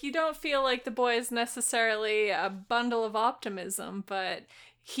 Yeah, like you don't feel like the boy is necessarily a bundle of optimism, but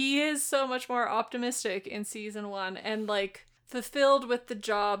he is so much more optimistic in season 1 and like fulfilled with the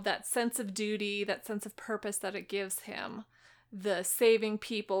job, that sense of duty, that sense of purpose that it gives him. The saving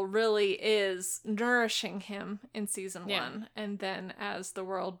people really is nourishing him in season 1. And then as the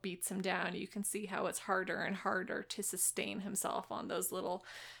world beats him down, you can see how it's harder and harder to sustain himself on those little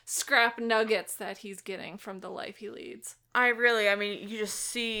scrap nuggets that he's getting from the life he leads. I mean, you just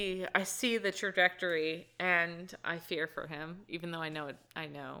see, I see the trajectory and I fear for him, even though I know. I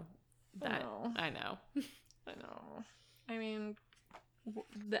know. I mean,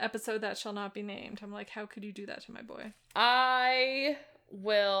 the episode that shall not be named. I'm like, how could you do that to my boy? I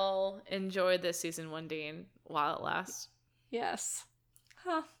will enjoy this season 1 Dean while it lasts. Yes.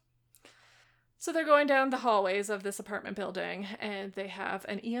 Huh. So they're going down the hallways of this apartment building and they have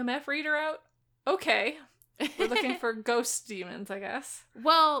an EMF reader out. Okay. We're looking for ghost demons, I guess.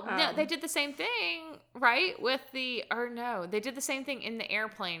 Well, no, they did the same thing, right? They did the same thing in the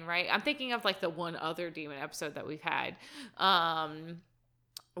airplane, right? I'm thinking of like the one other demon episode that we've had.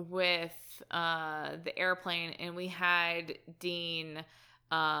 With the airplane, and we had Dean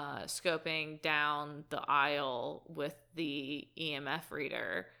scoping down the aisle with the EMF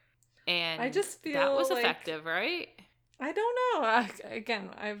reader, and I just feel that was like, effective, right? I don't know. Again,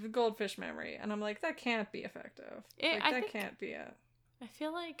 I have a goldfish memory, and I'm like, that can't be effective. Can't be it. I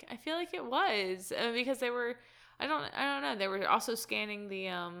feel like it was because they were. I don't know. They were also scanning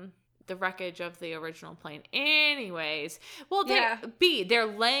the wreckage of the original plane. Anyways, well, they're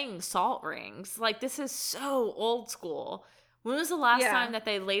laying salt rings. Like, this is so old school. When was the last time that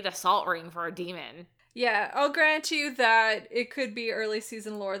they laid a salt ring for a demon? Yeah, I'll grant you that it could be early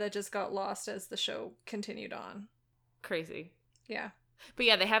season lore that just got lost as the show continued on. Crazy. Yeah. But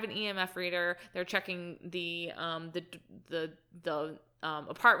yeah, they have an EMF reader. They're checking the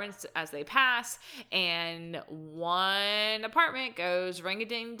apartments as they pass, and one apartment goes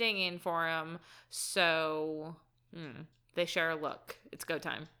ring-a-ding-dinging for them. So they share a look. It's go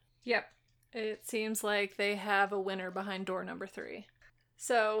time. Yep. It seems like they have a winner behind door number 3.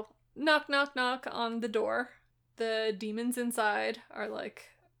 So knock, knock, knock on the door. The demons inside are like,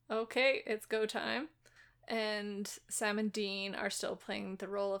 okay, it's go time. And Sam and Dean are still playing the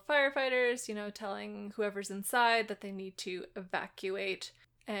role of firefighters, telling whoever's inside that they need to evacuate.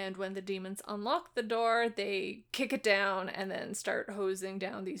 And when the demons unlock the door, they kick it down and then start hosing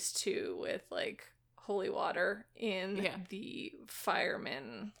down these two with, like, holy water in the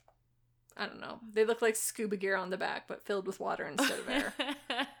firemen. I don't know. They look like scuba gear on the back, but filled with water instead of air.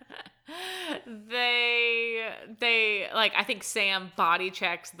 They like, I think Sam body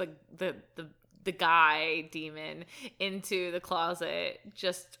checks the guy demon into the closet,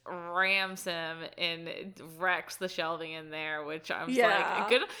 just rams him and wrecks the shelving in there, which I'm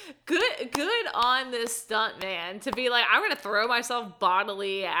like, good on this stunt man to be like, I'm gonna throw myself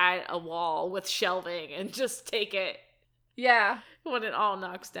bodily at a wall with shelving and just take it. Yeah. When it all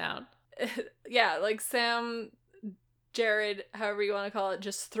knocks down. Yeah, like Sam, Jared, however you want to call it,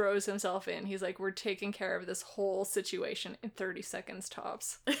 just throws himself in. He's like, we're taking care of this whole situation in 30 seconds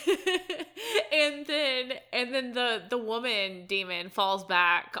tops. and then the woman demon falls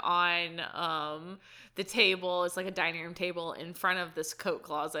back on the table. It's like a dining room table in front of this coat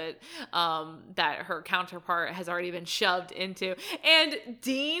closet that her counterpart has already been shoved into. And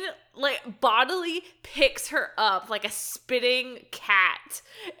Dean, like, bodily picks her up like a spitting cat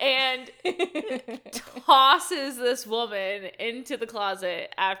and tosses this woman into the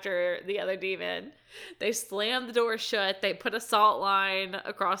closet after the other demon. They slam the door shut. They put a salt line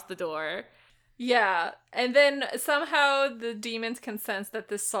across the door. Yeah, and then somehow the demons can sense that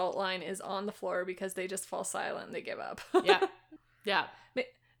this salt line is on the floor because they just fall silent and they give up. Yeah.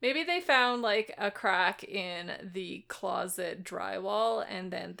 Maybe they found, like, a crack in the closet drywall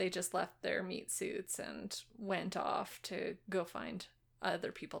and then they just left their meat suits and went off to go find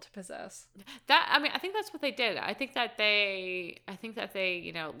other people to possess. I think that's what they did. I think that they,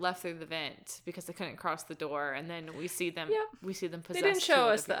 left through the vent because they couldn't cross the door, and then we see them possess. They didn't show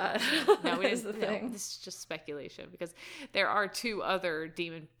us that. No, we Is didn't. the No, thing. this is just speculation because there are 2 other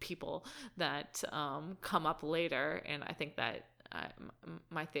demon people that come up later, and I think that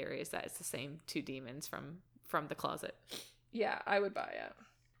my theory is that it's the same 2 demons from the closet. Yeah, I would buy it.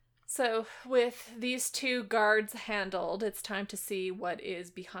 So, with these 2 guards handled, it's time to see what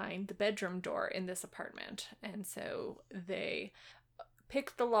is behind the bedroom door in this apartment. And so they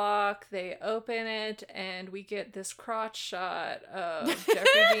pick the lock, they open it, and we get this crotch shot of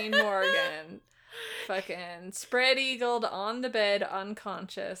Jeffrey Dean Morgan fucking spread-eagled on the bed,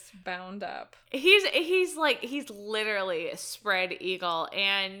 unconscious, bound up. He's literally spread eagle,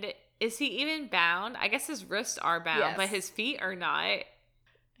 and is he even bound? I guess his wrists are bound, Yes. but his feet are not.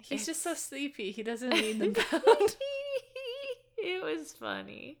 He's just so sleepy. He doesn't need them bound. It was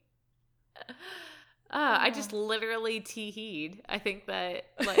funny. I just literally teeheed. I think that,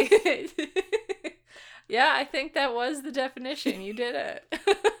 like... Yeah, I think that was the definition. You did it.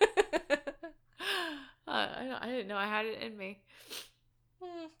 I didn't know I had it in me.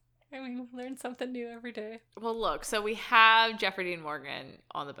 I mean, we learn something new every day. Well, look, so we have Jeffrey Dean Morgan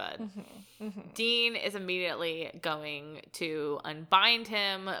on the bed. Mm-hmm. Mm-hmm. Dean is immediately going to unbind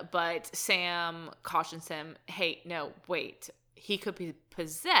him, but Sam cautions him, hey, no, wait, he could be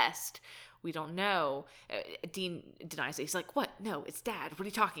possessed. We don't know. Dean denies it. He's like, what? No, it's Dad. What are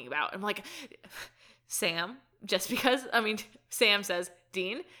you talking about? I'm like, Sam, Sam says,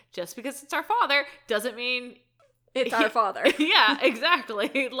 Dean, just because it's our father doesn't mean... It's our father. Yeah,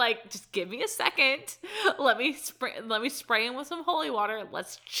 exactly. Like, just give me a second. Let me spray him with some holy water.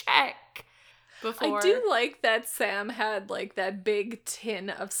 Let's check before. I do like that Sam had like that big tin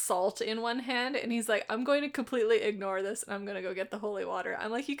of salt in one hand, and he's like, I'm going to completely ignore this, and I'm going to go get the holy water.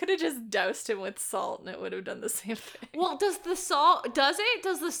 I'm like, you could have just doused him with salt, and it would have done the same thing. Well, does the salt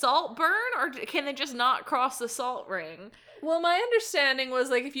burn, or can they just not cross the salt ring? Well, my understanding was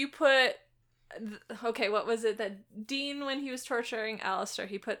like if you put... Okay, what was it that Dean, when he was torturing Alistair,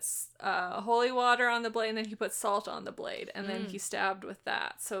 he puts holy water on the blade and then he put salt on the blade and then he stabbed with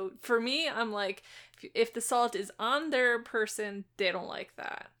that. So for me, I'm like, if the salt is on their person, they don't like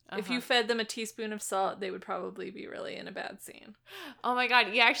that. If you fed them a teaspoon of salt, they would probably be really in a bad scene. Oh my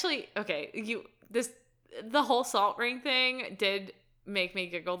god, yeah, actually, okay, the whole salt ring thing did make me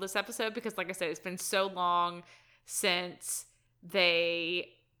giggle this episode because, like I said, it's been so long since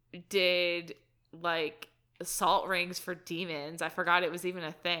they did like salt rings for demons. I forgot it was even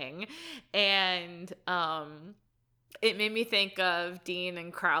a thing. And it made me think of Dean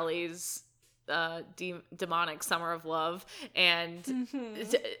and Crowley's demonic Summer of Love, and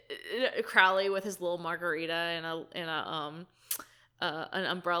Crowley with his little margarita and an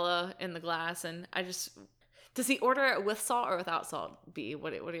umbrella in the glass. And does he order it with salt or without salt? B,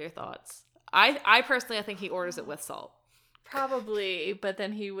 what are your thoughts? I personally think he orders it with salt. Probably, but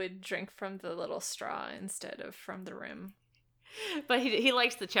then he would drink from the little straw instead of from the rim. But he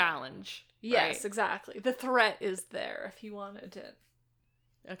likes the challenge. Yes, right? Exactly. The threat is there if he wanted it.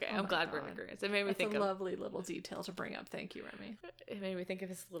 Okay, I'm glad we're in agreement. It made me think of a lovely little detail to bring up. Thank you, Remy. It made me think of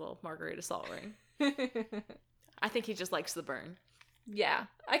his little margarita salt ring. I think he just likes the burn. Yeah,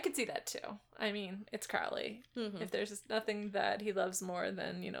 I could see that too. I mean, it's Crowley. Mm-hmm. If there's just nothing that he loves more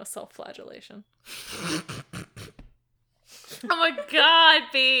than, self-flagellation. Oh my god,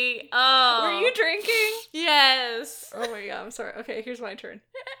 B. Oh. Were you drinking? Yes. Oh my god, I'm sorry. Okay, here's my turn.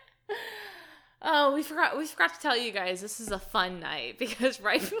 Oh, we forgot to tell you guys this is a fun night because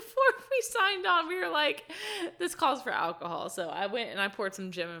right before we signed on, we were like, this calls for alcohol. So I went and I poured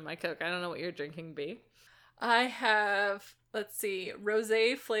some gin in my Coke. I don't know what you're drinking, B. I have, let's see,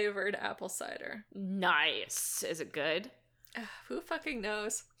 rosé flavored apple cider. Nice. Is it good? Who fucking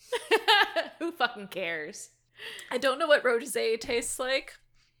knows? Who fucking cares? I don't know what rosé tastes like,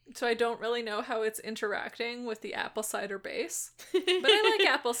 so I don't really know how it's interacting with the apple cider base. But I like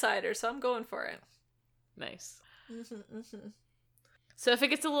apple cider, so I'm going for it. Nice. So if it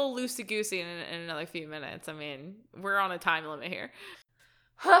gets a little loosey-goosey in another few minutes, I mean, we're on a time limit here.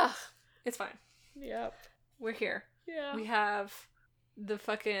 It's fine. Yep. We're here. Yeah. We have the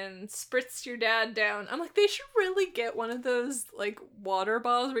fucking spritz your dad down. I'm like, they should really get one of those, like, water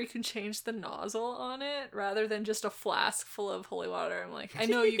bottles where you can change the nozzle on it rather than just a flask full of holy water. I'm like, I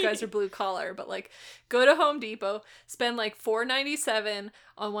know you guys are blue collar, but, like, go to Home Depot, spend, like, $4.97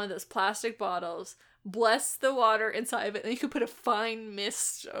 on one of those plastic bottles, bless the water inside of it, and you can put a fine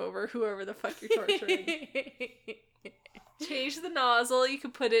mist over whoever the fuck you're torturing. Change the nozzle, you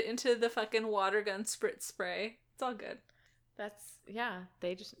can put it into the fucking water gun spritz spray. It's all good.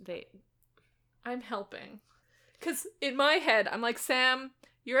 They I'm helping. Because in my head, I'm like, Sam,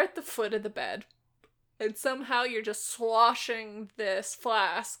 you're at the foot of the bed. And somehow you're just sloshing this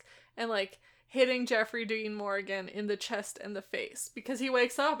flask and, like, hitting Jeffrey Dean Morgan in the chest and the face. Because he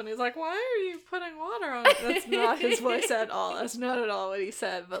wakes up and he's like, why are you putting water on it? That's not his voice at all. That's not at all what he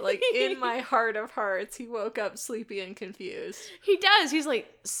said. But, like, in my heart of hearts, he woke up sleepy and confused. He does. He's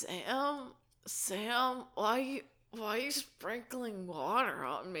like, Sam, why are you sprinkling water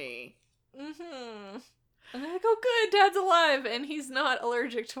on me? Mm-hmm. And I'm like, oh good, Dad's alive, and he's not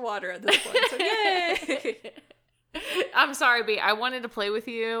allergic to water at this point, so yay! I'm sorry, B. I wanted to play with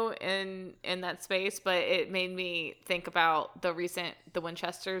you in that space, but it made me think about the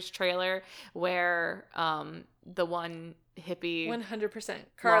Winchesters trailer where the one hippie 100%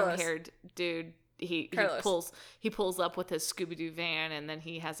 Carlos. long-haired dude he pulls up with his Scooby-Doo van, and then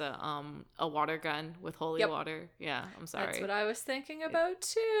he has a water gun with holy water. Yeah, I'm sorry. That's what I was thinking about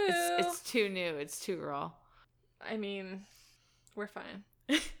too. It's too new. It's too raw. I mean, we're fine.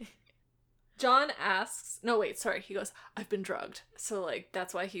 John asks, no wait, sorry, he goes, I've been drugged. So like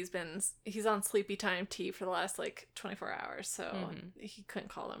that's why he's on sleepy time tea for the last like 24 hours. So he couldn't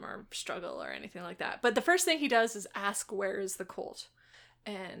call them or struggle or anything like that. But the first thing he does is ask, where is the Colt?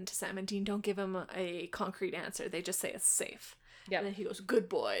 And Sam and Dean don't give him a concrete answer. They just say it's safe. Yeah. And then he goes, good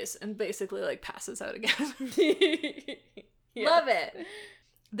boys, and basically like passes out again. Yeah. Love it.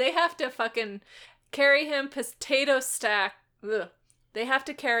 They have to fucking carry him potato sack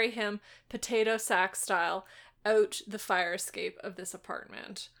style out the fire escape of this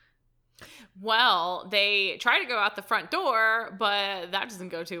apartment. Well, they try to go out the front door, but that doesn't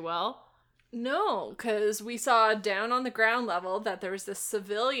go too well. No, because we saw down on the ground level that there was this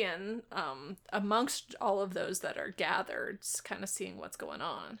civilian amongst all of those that are gathered, kind of seeing what's going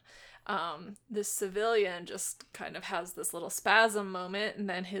on. This civilian just kind of has this little spasm moment, and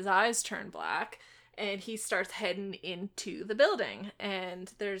then his eyes turn black, and he starts heading into the building.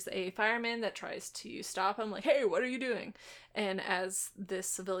 And there's a fireman that tries to stop him, like, hey, what are you doing? And as this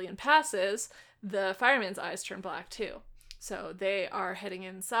civilian passes, the fireman's eyes turn black too. So they are heading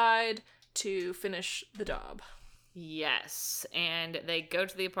inside to finish the job. Yes, and they go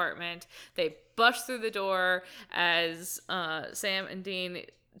to the apartment. They bust through the door as Sam and Dean,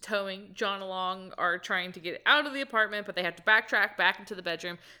 towing John along, are trying to get out of the apartment, but they have to backtrack back into the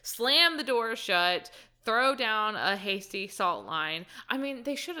bedroom, slam the door shut, throw down a hasty salt line. I mean,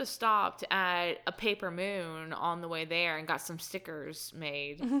 they should have stopped at a Paper Moon on the way there and got some stickers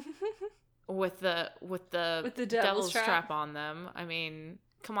made with the devil's trap on them. I mean,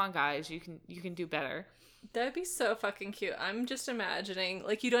 come on, guys, you can do better. That'd be so fucking cute. I'm just imagining,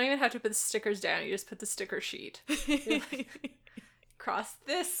 like, you don't even have to put the stickers down. You just put the sticker sheet. Like, cross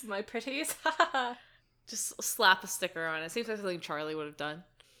this, my pretties. Just slap a sticker on it. Seems like something Charlie would have done.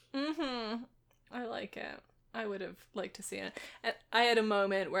 Mm-hmm. I like it. I would have liked to see it. And I had a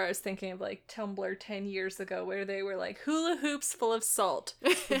moment where I was thinking of, like, Tumblr 10 years ago where they were like, hula hoops full of salt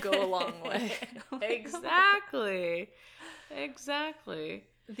would go a long way. Exactly.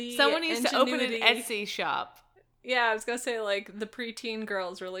 Someone needs to open an Etsy shop. Yeah, I was gonna say, like, the preteen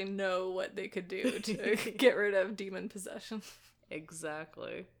girls really know what they could do to get rid of demon possession.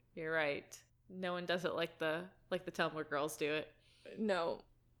 Exactly. You're right. No one does it like the Tumblr girls do it. No.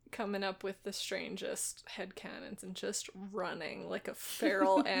 Coming up with the strangest headcanons and just running like a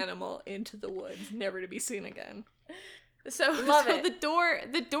feral animal into the woods, never to be seen again. So the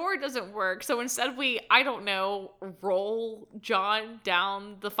door doesn't work. So instead roll John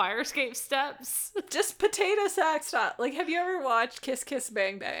down the fire escape steps. Just potato sack style. Like, have you ever watched Kiss Kiss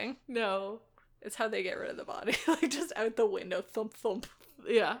Bang Bang? No. It's how they get rid of the body. Like, just out the window, thump thump.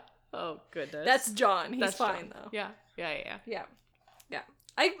 Yeah. Oh, goodness. That's John. He's fine, though. Yeah.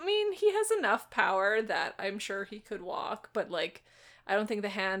 I mean, he has enough power that I'm sure he could walk, but, like, I don't think the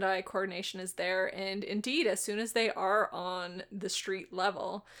hand-eye coordination is there. And indeed, as soon as they are on the street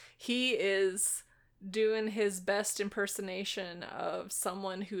level, he is doing his best impersonation of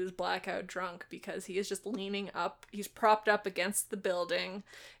someone who is blackout drunk, because he is just leaning up. He's propped up against the building.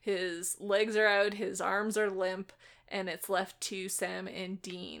 His legs are out, his arms are limp, and it's left to Sam and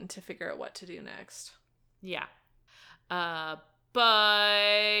Dean to figure out what to do next. Yeah.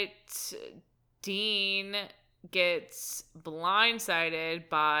 But Dean gets blindsided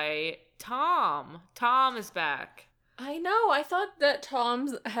by Tom. Tom is back. I know. I thought that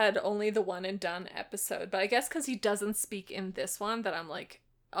Tom's had only the one and done episode, but I guess because he doesn't speak in this one that I'm like,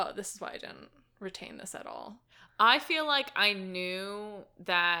 oh, this is why I didn't retain this at all. I feel like I knew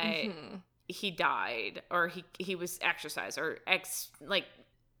that he died, or he was exorcised, or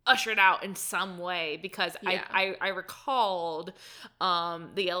ushered out in some way, because Yeah. I recalled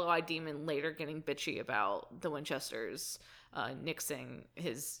the Yellow-Eyed Demon later getting bitchy about the Winchesters nixing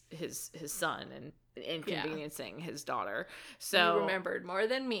his son and inconveniencing his daughter. So You remembered more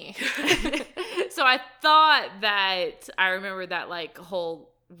than me. so I thought that I remember that like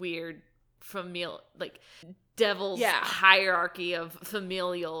whole weird familial, like devil's hierarchy of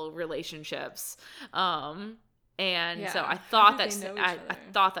familial relationships. And so I thought that I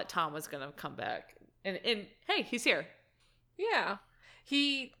thought that Tom was gonna come back, and hey, he's here. Yeah.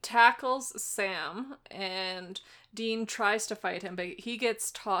 He tackles Sam, and Dean tries to fight him, but he gets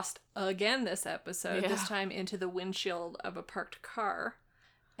tossed again this episode, this time into the windshield of a parked car.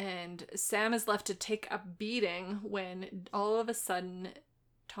 And Sam is left to take a beating when all of a sudden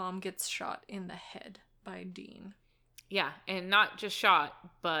Tom gets shot in the head by Dean. Yeah, and not just shot,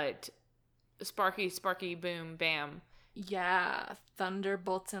 but sparky, boom, bam. Yeah,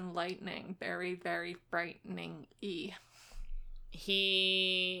 thunderbolts and lightning. Very, very frightening.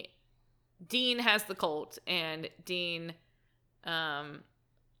 Dean has the Colt, and Dean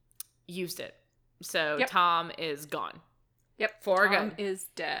used it. So Tom is gone. Yep. For Tom good. is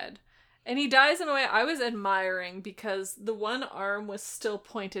dead. And he dies in a way I was admiring, because the one arm was still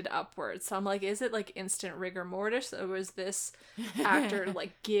pointed upwards. So I'm like, is it like instant rigor mortis, or was this actor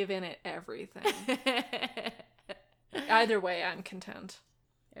like giving it everything? Either way, I'm content.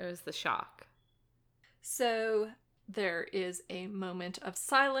 It was the shock. So there is a moment of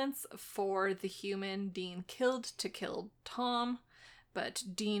silence for the human Dean killed to kill Tom, but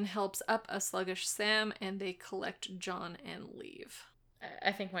Dean helps up a sluggish Sam, and they collect John and leave.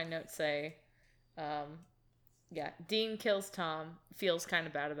 I think my notes say, Dean kills Tom, feels kind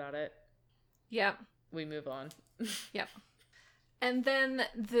of bad about it. Yep. We move on. Yep. And then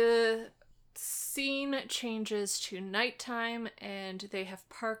the scene changes to nighttime, and they have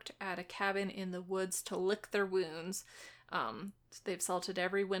parked at a cabin in the woods to lick their wounds. They've salted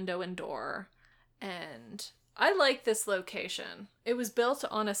every window and door, and I like this location. It was built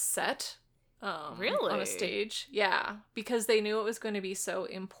on a set. Really? On a stage. Yeah, because they knew it was going to be so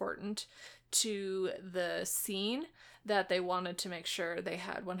important to the scene that they wanted to make sure they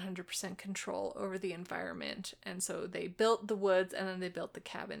had 100% control over the environment. And so they built the woods, and then they built the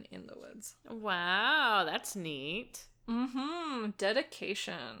cabin in the woods. Wow, that's neat. Mm-hmm.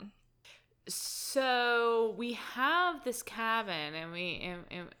 Dedication. So we have this cabin,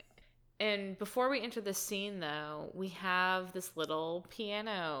 and before we enter the scene, though, we have this little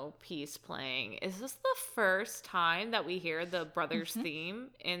piano piece playing. Is this the first time that we hear the brothers' theme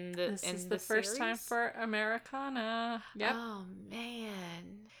in the This is the the first series? time for Americana. Yep. Oh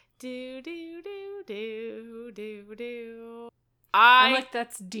man, do do do do do do. I'm like,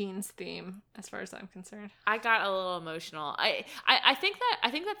 that's Dean's theme, as far as I'm concerned. I got a little emotional. I think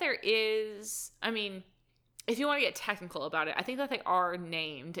that there is. I mean, if you want to get technical about it, I think that they are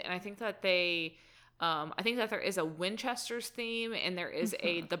named, and I think that they, I think that there is a Winchester's theme, and there is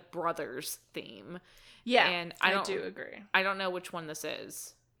a the Brothers theme. Yeah, and I do agree. I don't know which one this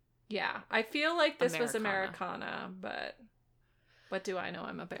is. Yeah, I feel like this was Americana, but what do I know?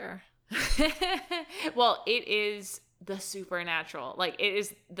 I'm a bear. Well, it is the supernatural. Like, it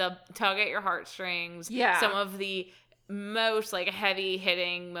is the tug at your heartstrings. Yeah, some of the most like heavy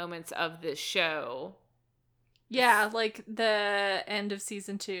hitting moments of this show. Yeah, like the end of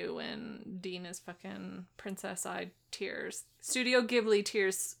season 2 when Dean is fucking princess-eyed tears. Studio Ghibli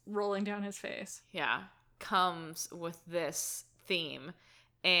tears rolling down his face. Yeah, comes with this theme.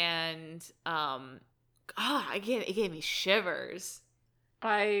 And, it gave me shivers.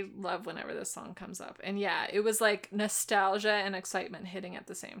 I love whenever this song comes up. And yeah, it was like nostalgia and excitement hitting at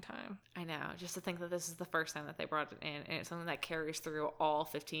the same time. I know, just to think that this is the first time that they brought it in, and it's something that carries through all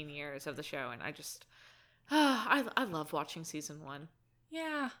 15 years of the show, and I just... I love watching season 1.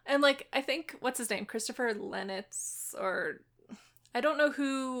 Yeah. And like, I think, what's his name? Christopher Lenitz, or I don't know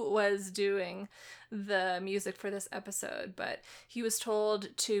who was doing the music for this episode, but he was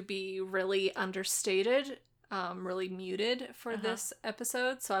told to be really understated, really muted for this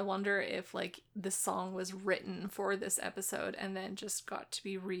episode. So I wonder if like this song was written for this episode and then just got to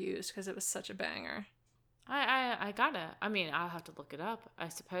be reused because it was such a banger. I mean, I'll have to look it up, I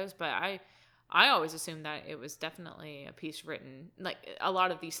suppose, but I always assumed that it was definitely a piece written, like a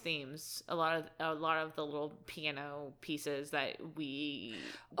lot of these themes, a lot of the little piano pieces that we.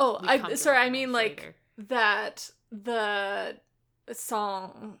 I mean like later. That the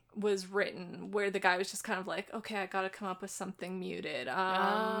song was written where the guy was just kind of like, okay, I gotta come up with something muted.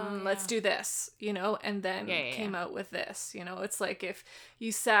 Let's do this, and then came out with this. It's like if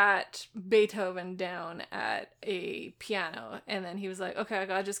you sat Beethoven down at a piano and then he was like, okay, I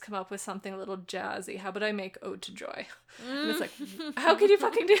gotta just come up with something a little jazzy. How about I make Ode to Joy? And it's like, how could you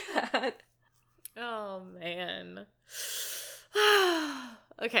fucking do that? Oh man.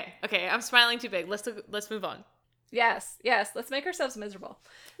 Okay, I'm smiling too big. Let's move on. Yes, let's make ourselves miserable.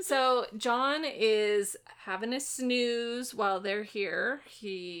 So John is having a snooze while they're here.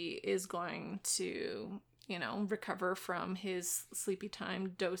 He is going to, recover from his sleepy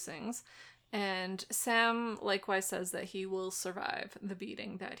time dosings. And Sam likewise says that he will survive the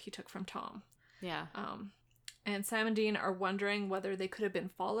beating that he took from Tom. Yeah. And Sam and Dean are wondering whether they could have been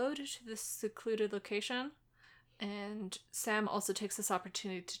followed to this secluded location. And Sam also takes this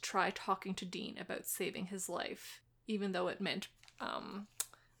opportunity to try talking to Dean about saving his life, even though it meant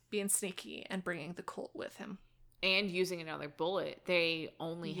being sneaky and bringing the Colt with him. And using another bullet. They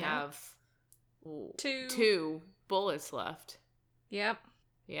only have two bullets left. Yep.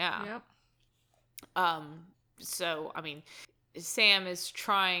 Yeah. Yep. So, I mean, Sam is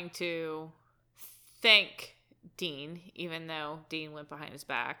trying to thank Dean, even though Dean went behind his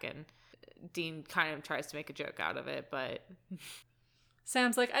back, and Dean kind of tries to make a joke out of it, but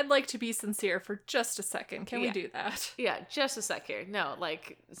Sam's like, I'd like to be sincere for just a second. Can we do that? Yeah, just a sec here. No,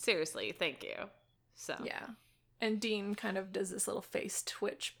 seriously, thank you. So yeah. And Dean kind of does this little face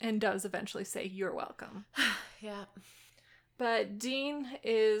twitch and does eventually say, you're welcome. Yeah. But Dean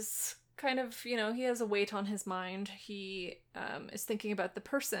is kind of, he has a weight on his mind. He is thinking about the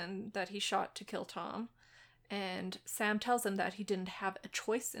person that he shot to kill Tom. And Sam tells him that he didn't have a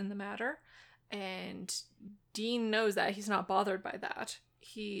choice in the matter. And Dean knows that. He's not bothered by that.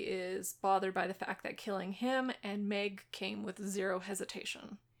 He is bothered by the fact that killing him and Meg came with zero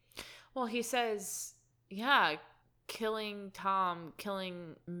hesitation. Well, he says, yeah, killing Tom,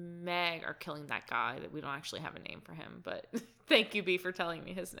 killing Meg, or killing that guy, that we don't actually have a name for him, but thank you, B, for telling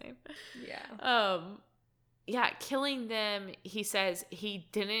me his name. Yeah. Yeah, killing them, he says he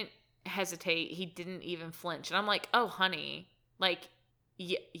didn't hesitate. He didn't even flinch. And I'm like, oh, honey,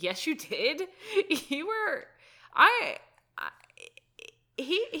 yes, you did. You were,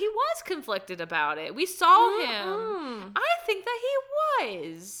 he was conflicted about it. We saw him. I think that he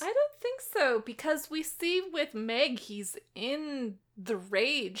was. I don't think so, because we see with Meg, he's in the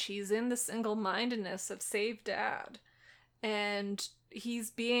rage. He's in the single-mindedness of save Dad. And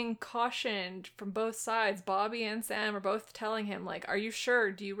he's being cautioned from both sides. Bobby and Sam are both telling him, are you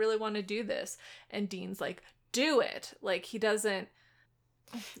sure? Do you really want to do this? And Dean's like, do it. He doesn't.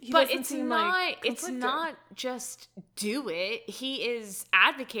 But it's not just do it. He is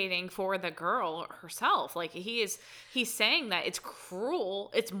advocating for the girl herself. He's saying that it's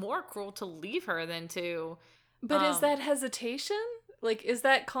cruel. It's more cruel to leave her than to. But is that hesitation? Is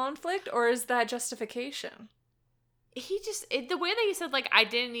that conflict, or is that justification? The way that he said, I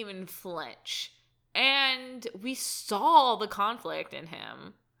didn't even flinch. And we saw the conflict in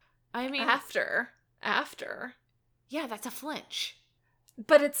him. I mean. After. Yeah, that's a flinch.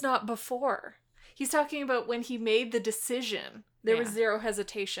 But it's not before. He's talking about when he made the decision. There was zero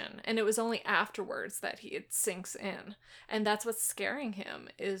hesitation. And it was only afterwards that it sinks in. And that's what's scaring him,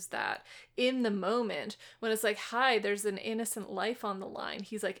 is that in the moment, when it's hi, there's an innocent life on the line,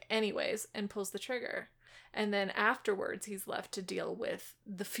 he's like, anyways, and pulls the trigger. And then afterwards, he's left to deal with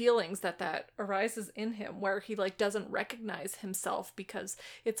the feelings that arises in him, where he doesn't recognize himself, because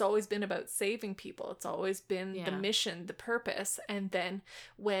it's always been about saving people. It's always been the mission, the purpose. And then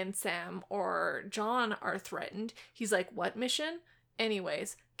when Sam or John are threatened, he's like, what mission?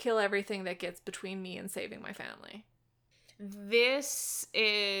 Anyways, kill everything that gets between me and saving my family. This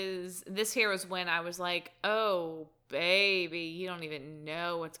here was when I was like, oh, baby, you don't even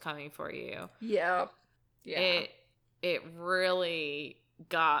know what's coming for you. Yeah. Yeah. It really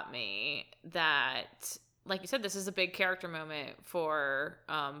got me that, like you said, this is a big character moment for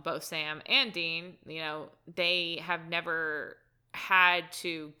both Sam and Dean. They have never had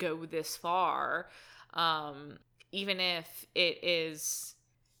to go this far, even if it is,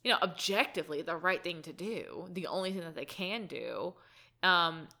 objectively the right thing to do, the only thing that they can do.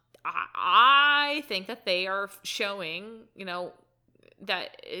 I think that they are showing,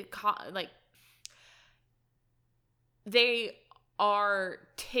 that they are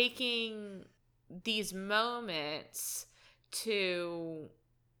taking these moments to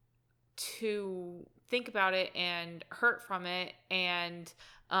think about it and hurt from it and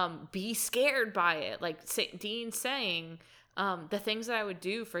be scared by it. Dean saying, the things that I would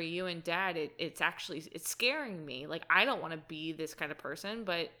do for you and Dad, it's scaring me. Like, I don't want to be this kind of person,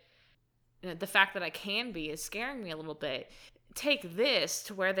 but the fact that I can be is scaring me a little bit. Take this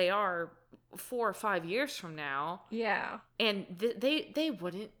to where they are 4 or 5 years from now. Yeah. And they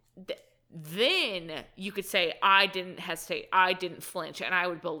wouldn't. Then you could say, I didn't hesitate, I didn't flinch, and I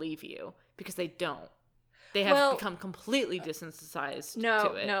would believe you, because they don't. They have become completely desensitized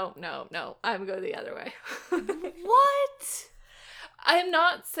to it. No. I'm going the other way. What? I'm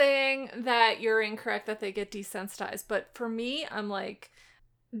not saying that you're incorrect that they get desensitized, but for me, I'm like,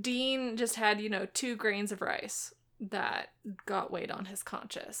 Dean just had, 2 grains of rice that got weight on his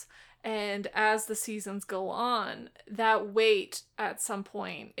conscience. And as the seasons go on, that weight at some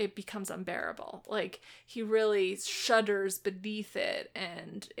point, it becomes unbearable. Like, he really shudders beneath it,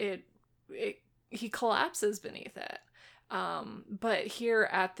 and he collapses beneath it. But here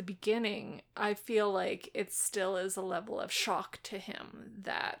at the beginning, I feel like it still is a level of shock to him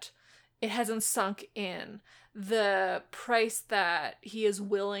that it hasn't sunk in. The price that he is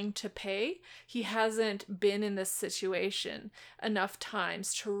willing to pay, he hasn't been in this situation enough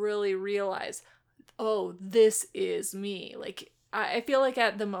times to really realize, oh, this is me. Like, I feel like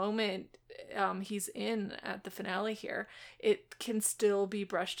at the moment he's in at the finale here, it can still be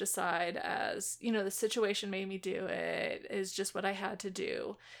brushed aside as, the situation made me do it, is just what I had to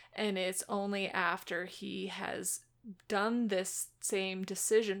do. And it's only after he has done this same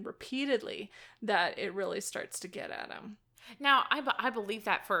decision repeatedly that it really starts to get at him. Now, I believe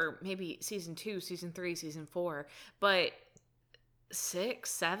that for maybe season 2, season 3, season 4, but 6,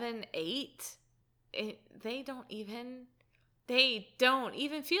 7, 8, they don't even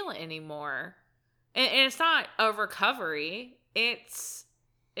feel it anymore. And it's not a recovery. It's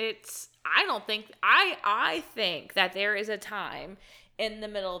I think that there is a time in the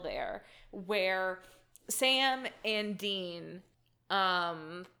middle there where Sam and Dean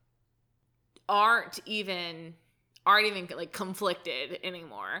aren't even like conflicted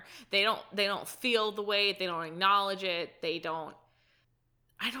anymore. They don't feel the weight, they don't acknowledge it, I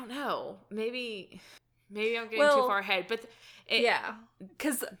don't know. Maybe I'm getting too far ahead, but yeah,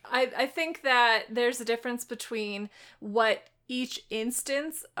 because I think that there's a difference between what each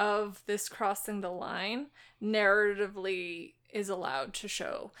instance of this crossing the line narratively is allowed to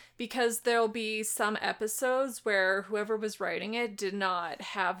show, because there'll be some episodes where whoever was writing it did not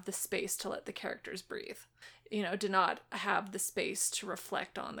have the space to let the characters breathe, did not have the space to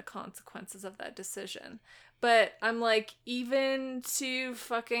reflect on the consequences of that decision. But I'm like, even to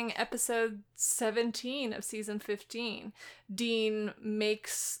fucking episode 17 of season 15, Dean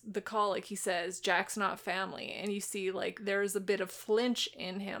makes the call, like he says, Jack's not family. And you see, like, there's a bit of flinch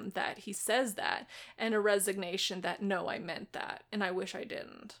in him that he says that, and a resignation that, no, I meant that, and I wish I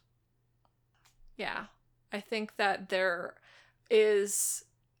didn't. Yeah, I think that there is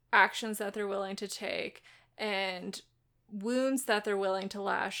actions that they're willing to take, and wounds that they're willing to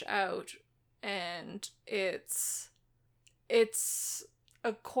lash out. And it's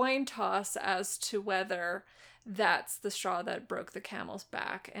a coin toss as to whether that's the straw that broke the camel's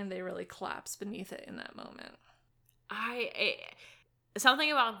back, and they really collapse beneath it in that moment.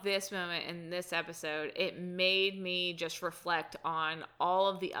 Something about this moment in this episode, it made me just reflect on all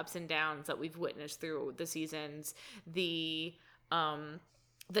of the ups and downs that we've witnessed through the seasons. The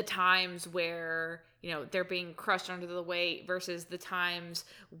times where, they're being crushed under the weight versus the times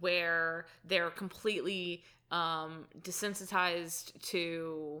where they're completely desensitized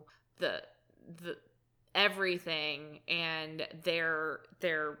to the everything, and their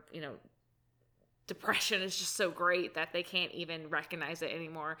depression is just so great that they can't even recognize it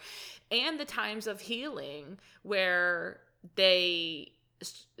anymore. And the times of healing where they,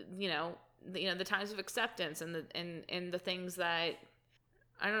 the times of acceptance and the things that,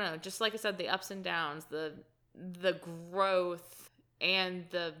 I don't know, just like I said, the ups and downs, the growth and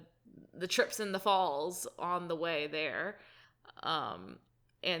the trips and the falls on the way there.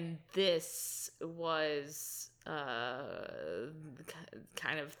 And this was kind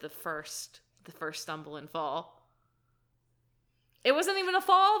of the first stumble and fall. It wasn't even a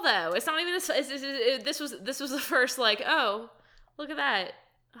fall though. It's not even this was the first, like, oh, look at that.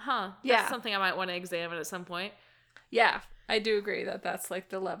 Huh. That's something I might want to examine at some point. Yeah. I do agree that that's like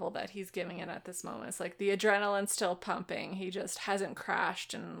the level that he's giving it at this moment. It's like the adrenaline's still pumping. He just hasn't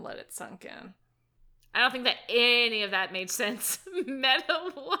crashed and let it sunk in. I don't think that any of that made sense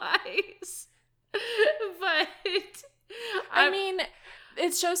meta-wise. But I mean,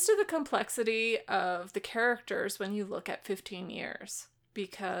 it shows to the complexity of the characters when you look at 15 years,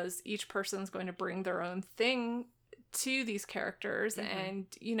 because each person's going to bring their own thing to these characters, Mhm. and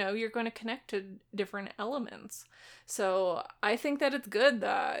you're going to connect to different elements. So I think that it's good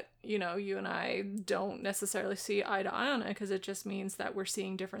that you and I don't necessarily see eye to eye on it, because it just means that we're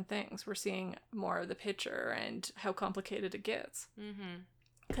seeing different things. We're seeing more of the picture and how complicated it gets. Mm-hmm.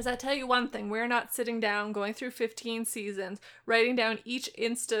 Because I tell you one thing, we're not sitting down, going through 15 seasons, writing down each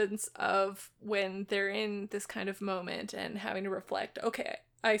instance of when they're in this kind of moment and having to reflect, okay,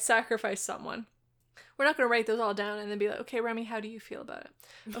 I sacrificed someone. We're not going to write those all down and then be like, okay, Remy, how do you feel about it?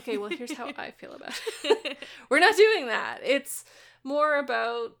 Okay, well, here's how I feel about it. We're not doing that. It's more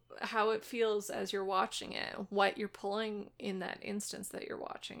about how it feels as you're watching it, what you're pulling in that instance that you're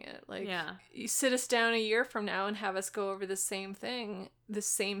watching it. Like, Yeah. you sit us down a year from now and have us go over the same thing, the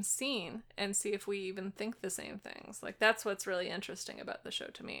same scene, and see if we even think the same things. Like, that's what's really interesting about the show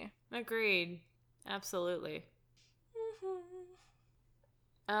to me. Agreed. Absolutely. Mm-hmm.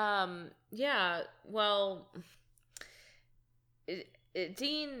 Yeah, well,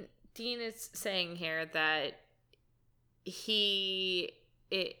 Dean is saying here that it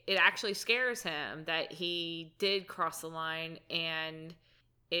actually scares him that he did cross the line, and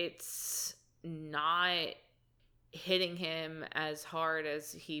it's not hitting him as hard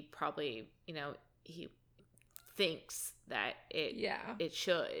as he probably, he thinks that it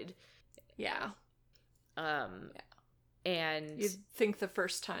should. Yeah. And you'd think the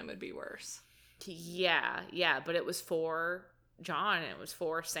first time would be worse. Yeah, but it was for John, it was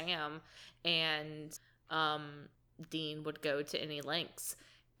for Sam, and Dean would go to any lengths,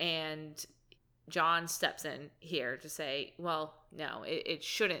 and John steps in here to say, well, no, it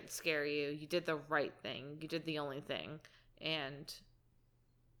shouldn't scare you. You did the right thing. You did the only thing. And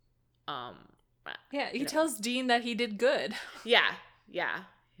he tells Dean that he did good. Yeah.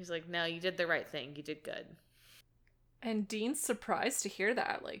 He's like, no, you did the right thing. You did good. And Dean's surprised to hear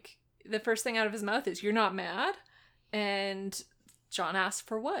that. Like, the first thing out of his mouth is, you're not mad? And John asks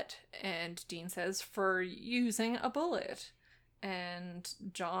for what? And Dean says, for using a bullet. And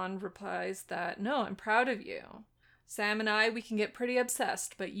John replies that, no, I'm proud of you. Sam and I, we can get pretty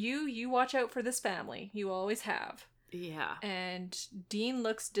obsessed, but you watch out for this family. You always have. Yeah. And Dean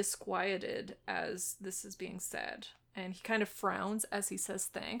looks disquieted as this is being said. And he kind of frowns as he says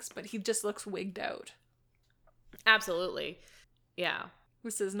thanks, but he just looks wigged out. Absolutely. Yeah.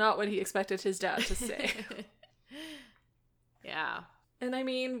 This is not what he expected his dad to say. Yeah. And I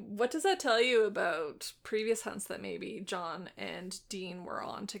mean, what does that tell you about previous hunts that maybe John and Dean were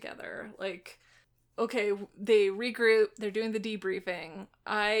on together? Like, okay, they regroup, they're doing the debriefing.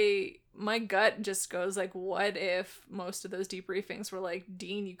 My gut just goes like, what if most of those debriefings were like,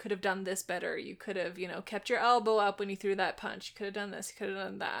 Dean, you could have done this better. You could have, kept your elbow up when you threw that punch. You could have done this, you could have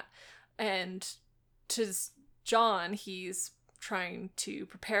done that. And to John, he's trying to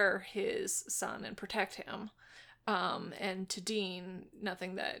prepare his son and protect him. And to Dean,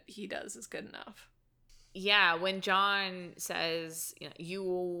 nothing that he does is good enough. Yeah, when John says,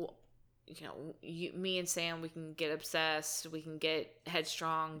 me and Sam, we can get obsessed, we can get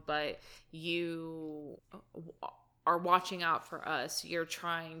headstrong, but you are watching out for us. You're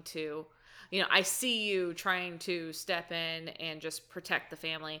trying to, I see you trying to step in and just protect the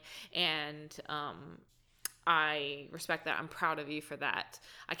family, and I respect that. I'm proud of you for that.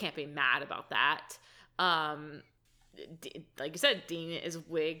 I can't be mad about that. Like you said, Dean is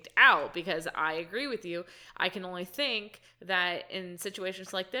wigged out, because I agree with you. I can only think that in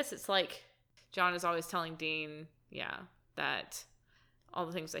situations like this, it's like John is always telling Dean, that all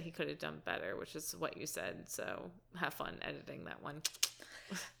the things that he could have done better, which is what you said. So have fun editing that one.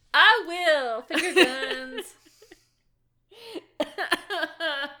 I will. Finger guns.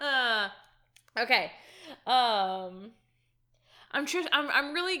 Okay.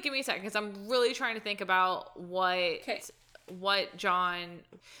 I'm really, give me a second, because I'm really trying to think about what it is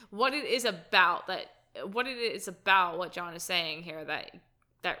about what John is saying here that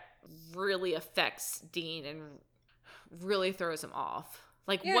really affects Dean and really throws him off.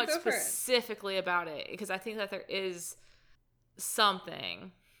 Like, what specifically about it? Because I think that there is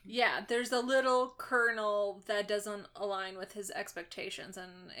something. Yeah, there's a little kernel that doesn't align with his expectations,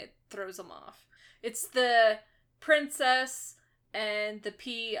 and it throws him off. It's the princess and the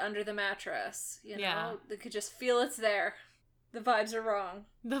pee under the mattress, They could just feel it's there. The vibes are wrong.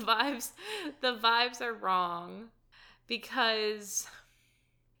 The vibes are wrong, because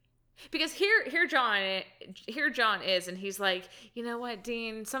here John is, and he's like, you know what,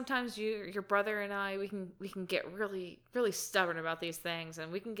 Dean, sometimes your brother and I, we can get really, really stubborn about these things,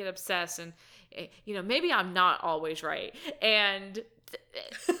 and we can get obsessed, and maybe I'm not always right. And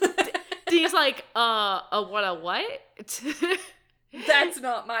Dean's like, what? That's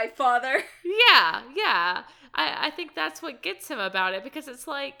not my father. Yeah. I think that's what gets him about it, because it's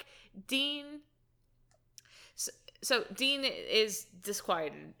like Dean. So Dean is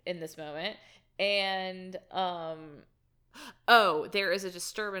disquieted in this moment, and oh, there is a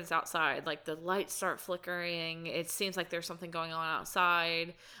disturbance outside. Like the lights start flickering. It seems like there's something going on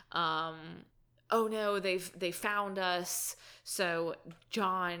outside. Oh no, they found us. So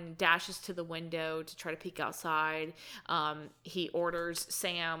John dashes to the window to try to peek outside. He orders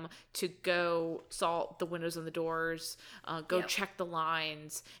Sam to go salt the windows and the doors, check the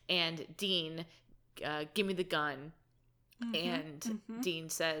lines, and Dean, give me the gun. And Dean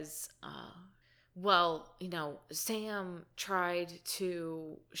says, well, Sam tried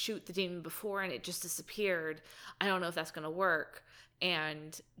to shoot the demon before and it just disappeared. I don't know if that's going to work.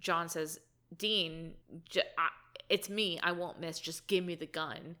 And John says, Dean, it's me. I won't miss. Just give me the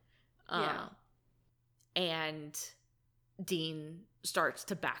gun. And Dean starts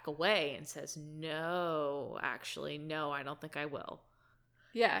to back away and says, no, actually, no, I don't think I will.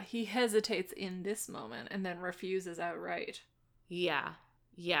 Yeah, he hesitates in this moment and then refuses outright. Yeah.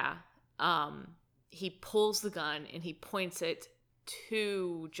 He pulls the gun and he points it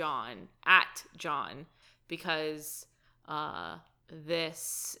at John, because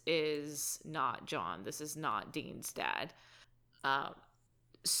this is not John. This is not Dean's dad.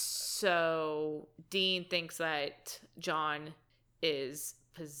 So Dean thinks that John is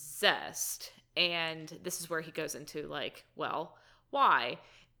possessed, and this is where he goes into like, well, why?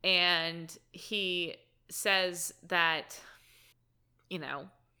 And he says that,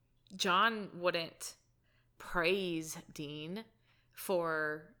 John wouldn't praise Dean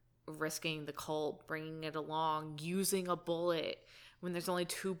for risking the cult, bringing it along, using a bullet when there's only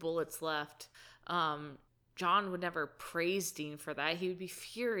 2 bullets left. John would never praise Dean for that. He would be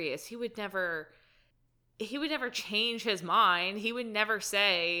furious. He would never change his mind. He would never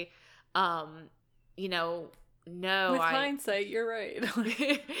say, no. With hindsight, you're right.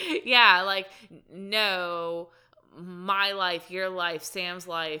 Yeah, like, no, my life, your life, Sam's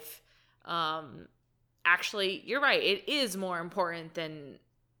life. Actually, you're right. It is more important than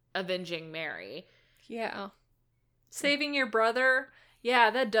avenging Mary. Yeah. Saving your brother, yeah,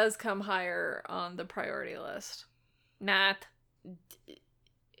 that does come higher on the priority list. Not.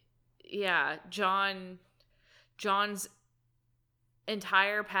 Yeah, John's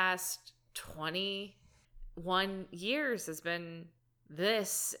entire past 21 years has been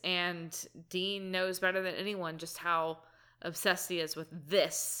this, and Dean knows better than anyone just how obsessed he is with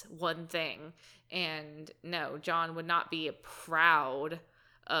this one thing. And no, John would not be proud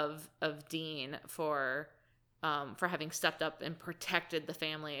of Dean for having stepped up and protected the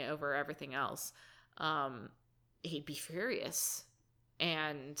family over everything else. He'd be furious.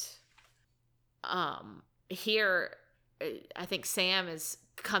 And here, I think Sam is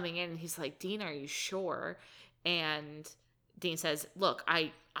coming in and he's like, Dean, are you sure? And Dean says, look,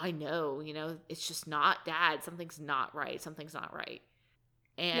 I know, it's just not Dad. Something's not right.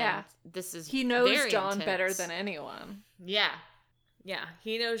 And this is, he knows very John intense. better than anyone. Yeah.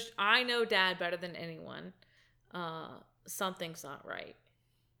 He knows, I know Dad better than anyone. Something's not right.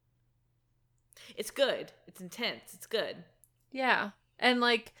 It's good. It's intense. It's good. Yeah. And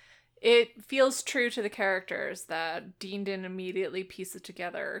like, it feels true to the characters that Dean didn't immediately piece it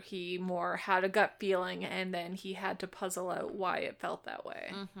together. He more had a gut feeling, and then he had to puzzle out why it felt that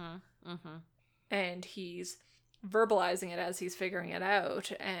way. And he's verbalizing it as he's figuring it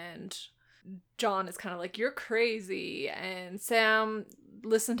out. And John is kind of like, you're crazy. And Sam,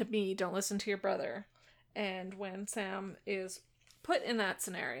 listen to me. Don't listen to your brother. And when Sam is put in that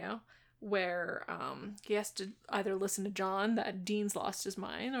scenario where he has to either listen to John that Dean's lost his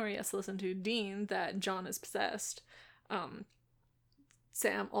mind, or he has to listen to Dean that John is possessed,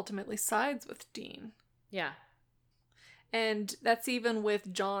 Sam ultimately sides with Dean. Yeah. And that's even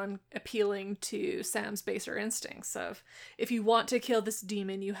with John appealing to Sam's baser instincts of, if you want to kill this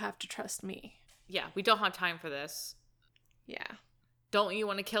demon, you have to trust me. Yeah, we don't have time for this. Yeah. Don't you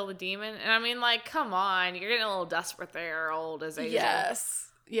want to kill the demon? And I mean, like, come on, you're getting a little desperate there, old as Asia.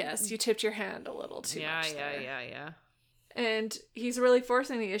 Yes, you tipped your hand a little too much there. Yeah. And he's really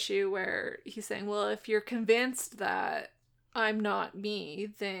forcing the issue where he's saying, well, if you're convinced that I'm not me,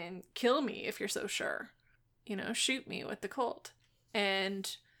 then kill me if you're so sure. Shoot me with the Colt.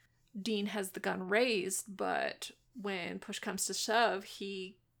 And Dean has the gun raised, but when push comes to shove,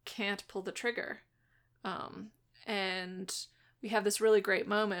 he can't pull the trigger. And we have this really great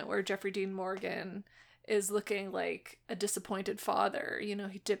moment where Jeffrey Dean Morgan is looking like a disappointed father.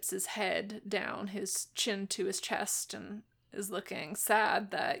 He dips his head down, his chin to his chest, and is looking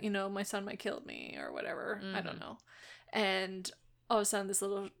sad that, my son might kill me or whatever. I don't know. And all of a sudden, this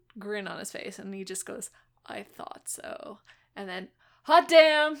little grin on his face, and he just goes, I thought so. And then, hot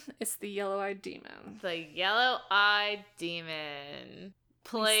damn, it's the yellow-eyed demon. The yellow-eyed demon. We see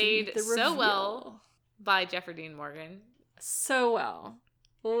Played the so well reveal. by Jeffrey Dean Morgan. So well.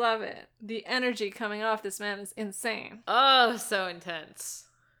 Love it. The energy coming off this man is insane. Oh, so intense.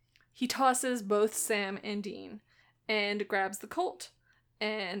 He tosses both Sam and Dean and grabs the Colt.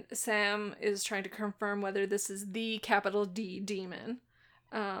 And Sam is trying to confirm whether this is the capital D demon.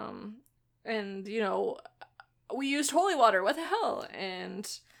 And, you know, we used holy water. What the hell? And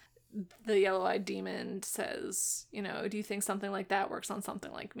the yellow-eyed demon says, you know, do you think something like that works on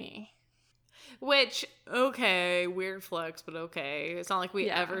something like me? Which, okay, weird flex, but okay. It's not like we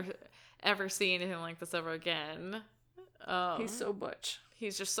Yeah. ever see anything like this ever again. He's so butch.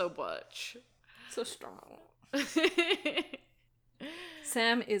 He's just so butch. So strong.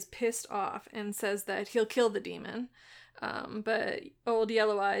 Sam is pissed off and says that he'll kill the demon. But old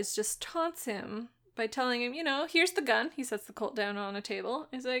Yellow Eyes just taunts him by telling him, you know, here's the gun. He sets the Colt down on a table.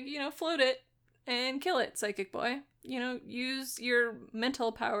 He's like, you know, float it and kill it, psychic boy. You know, use your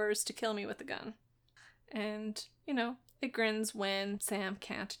mental powers to kill me with the gun. And, you know, it grins when Sam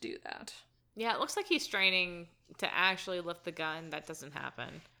can't do that. Yeah, it looks like he's straining to actually lift the gun. That doesn't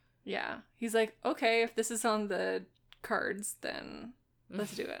happen. Yeah. He's like, okay, if this is on the cards, then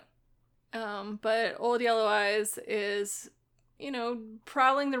let's do it. But old Yellow Eyes is, you know,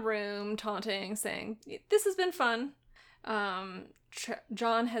 prowling the room, taunting, saying, this has been fun.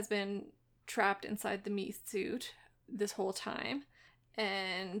 John has been trapped inside the meat suit this whole time,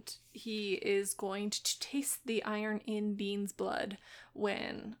 and he is going to taste the iron in Dean's blood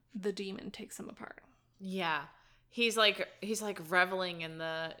when the demon takes him apart. Yeah. He's like reveling in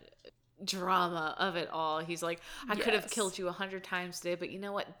the drama of it all. He's like, I could have killed you 100 times today, but you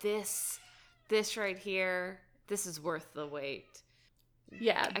know what? This right here, this is worth the wait.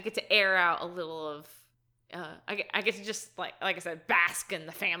 Yeah. I get to air out a little of I get to just like I said, bask in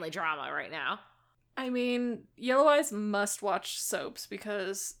the family drama right now. I mean, Yellow Eyes must watch soaps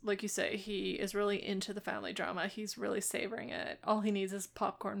because, like you say, he is really into the family drama. He's really savoring it. All he needs is a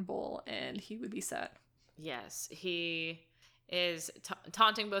popcorn bowl and he would be set. Yes, he is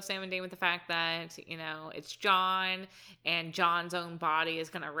taunting both Sam and Dean with the fact that, you know, it's John and John's own body is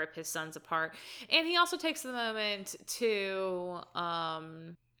going to rip his sons apart. And he also takes the moment to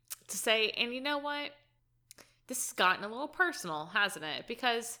say, and you know what? This has gotten a little personal, hasn't it?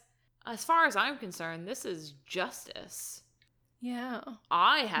 Because as far as I'm concerned, this is justice. Yeah.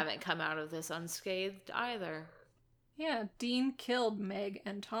 I haven't come out of this unscathed either. Yeah, Dean killed Meg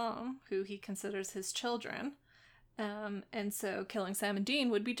and Tom, who he considers his children. And so killing Sam and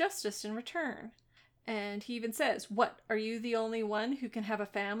Dean would be justice in return. And he even says, what, are you the only one who can have a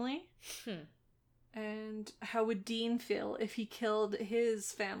family? And how would Dean feel if he killed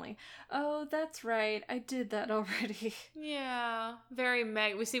his family? Oh, that's right. I did that already. Yeah. Very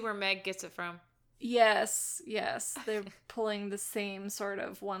Meg. We see where Meg gets it from. Yes. They're pulling the same sort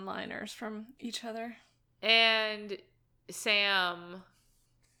of one-liners from each other. And Sam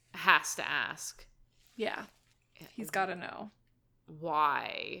has to ask. Yeah. He's got to know.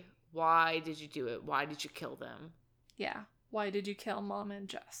 Why? Why did you do it? Why did you kill them? Yeah. Why did you kill Mom and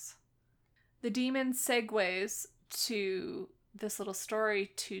Jess? The demon segues to this little story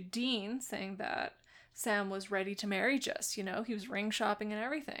to Dean, saying that Sam was ready to marry Jess. You know, he was ring shopping and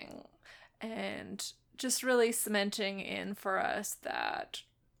everything. And just really cementing in for us that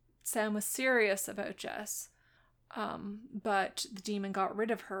Sam was serious about Jess. But the demon got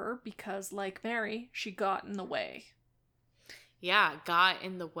rid of her because, like Mary, she got in the way. Yeah, got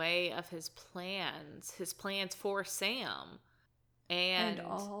in the way of his plans for Sam. And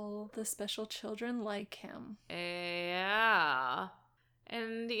all the special children like him. Yeah.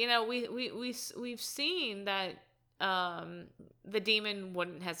 And, you know, we've seen that the demon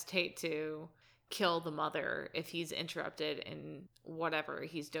wouldn't hesitate to kill the mother if he's interrupted in whatever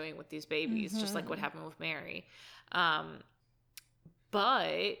he's doing with these babies, just like what happened with Mary.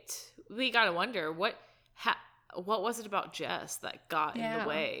 But we gotta wonder, what was it about Jess that got in the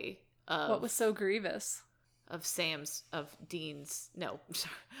way of... What was so grievous? Of the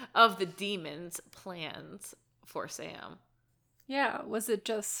demon's plans for Sam. Yeah, was it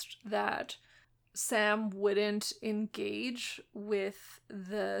just that Sam wouldn't engage with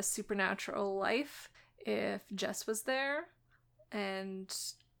the supernatural life if Jess was there? And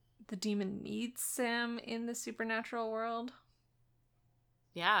the demon needs Sam in the supernatural world?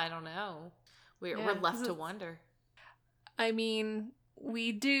 Yeah, I don't know. We're left to wonder. I mean,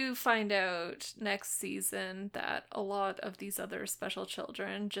 we do find out next season that a lot of these other special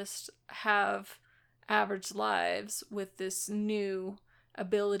children just have average lives with this new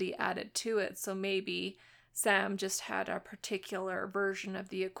ability added to it. So maybe Sam just had a particular version of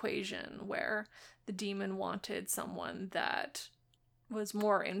the equation where the demon wanted someone that was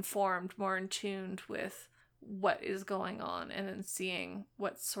more informed, more in tune with what is going on, and then seeing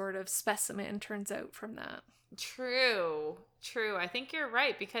what sort of specimen turns out from that. True. I think you're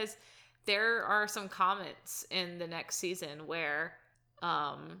right, because there are some comments in the next season where,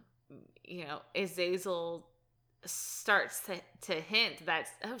 Azazel starts to hint that,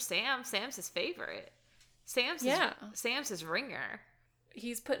 oh, Sam's his favorite. Sam's his ringer.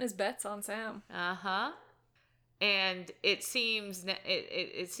 He's putting his bets on Sam. Uh-huh. And it seems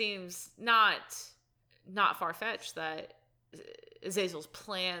not far-fetched that Azazel's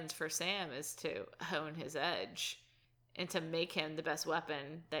plans for Sam is to hone his edge and to make him the best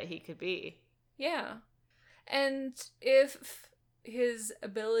weapon that he could be. Yeah. And if his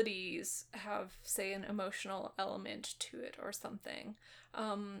abilities have, say, an emotional element to it or something,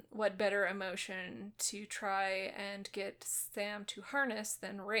 what better emotion to try and get Sam to harness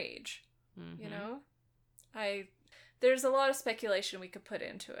than rage? Mm-hmm. You know? There's a lot of speculation we could put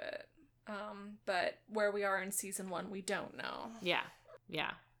into it. But where we are in season 1, we don't know.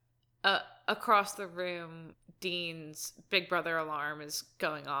 Yeah. Across the room, Dean's Big Brother alarm is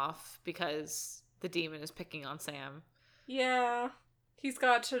going off because the demon is picking on Sam. Yeah. He's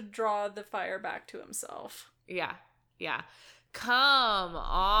got to draw the fire back to himself. Yeah. Come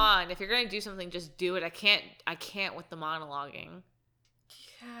on. If you're going to do something, just do it. I can't with the monologuing.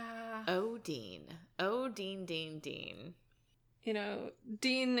 Yeah. Oh, Dean. Dean. You know,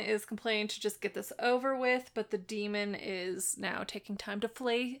 Dean is complaining to just get this over with, but the demon is now taking time to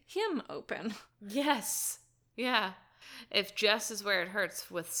flay him open. Yes. Yeah. If Jess is where it hurts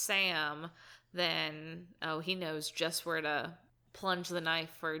with Sam, then, he knows just where to plunge the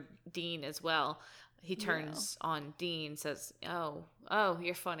knife for Dean as well. He turns on Dean, says, oh,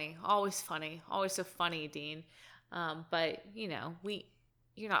 you're funny. Always so funny, Dean. But,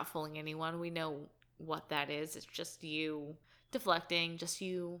 you're not fooling anyone. We know what that is. It's just you deflecting, just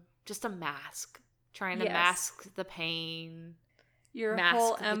a mask. Trying to mask the pain. Your mask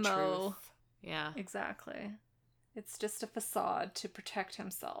whole the MO. Truth. Yeah. Exactly. It's just a facade to protect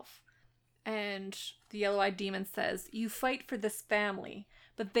himself. And the yellow-eyed demon says, you fight for this family,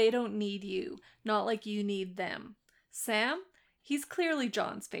 but they don't need you. Not like you need them. Sam? He's clearly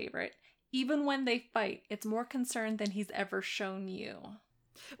John's favorite. Even when they fight, it's more concern than he's ever shown you.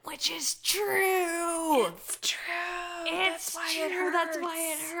 Which is true. It's true. That's why it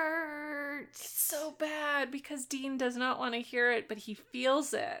hurts. It's so bad because Dean does not want to hear it, but he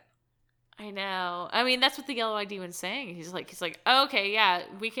feels it. I know. I mean, that's what the yellow-eyed demon's saying. He's like, oh, okay, yeah,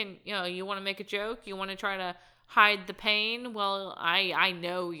 we can, you want to make a joke? You want to try to hide the pain? Well, I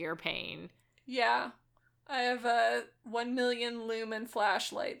know your pain. Yeah. I have a 1 million lumen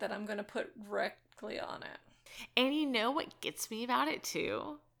flashlight that I'm going to put directly on it. And you know what gets me about it,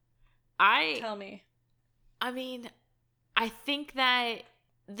 too? Tell me. I mean, I think that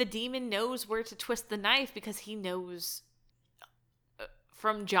the demon knows where to twist the knife because he knows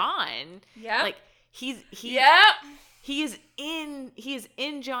from John. Yeah. Like, he is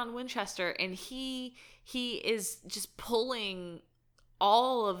in John Winchester, and he is just pulling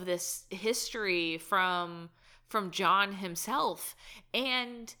all of this history from John himself.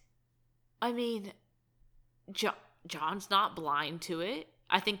 And I mean, John's not blind to it.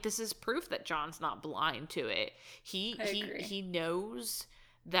 I think this is proof that John's not blind to it. He knows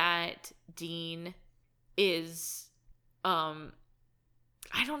that Dean is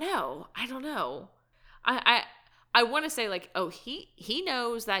I don't know. I want to say, like, oh, he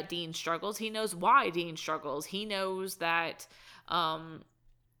knows that Dean struggles. He knows why Dean struggles. He knows that a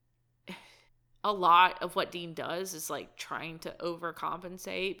lot of what Dean does is, like, trying to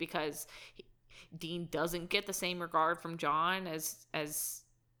overcompensate because Dean doesn't get the same regard from John as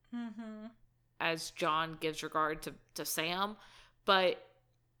John gives regard to Sam. But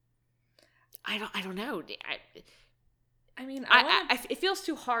I don't know. I mean, it feels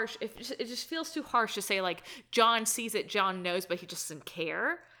too harsh. It just feels too harsh to say, like, John sees it, John knows, but he just doesn't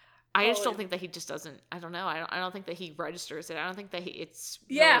care. I just don't think that he just doesn't. I don't know. I don't think that he registers it. I don't think that it's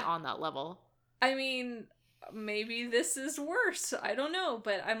really on that level. I mean, maybe this is worse. I don't know,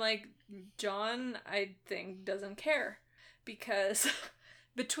 but I'm like, John, I think, doesn't care because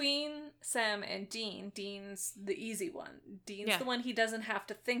between Sam and Dean's the easy one. Dean's the one he doesn't have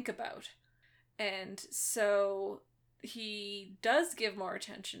to think about, and so he does give more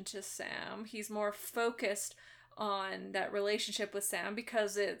attention to Sam. He's more focused on that relationship with Sam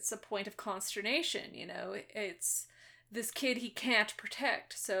because it's a point of consternation, it's this kid he can't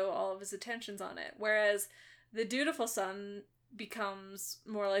protect, so all of his attention's on it. Whereas the dutiful son becomes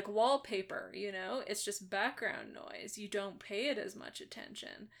more like wallpaper, you know? It's just background noise. You don't pay it as much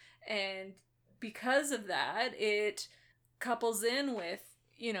attention. And because of that, it couples in with,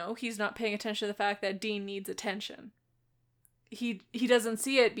 you know, he's not paying attention to the fact that Dean needs attention. He doesn't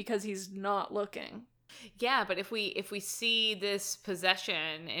see it because he's not looking. Yeah, but if we see this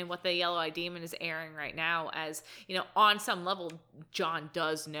possession and what the yellow-eyed demon is airing right now as, you know, on some level John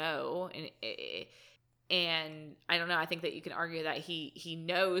does know, and I don't know, I think that you can argue that he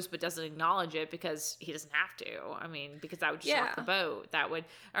knows but doesn't acknowledge it because he doesn't have to. I mean, because that would just rock the boat. That would,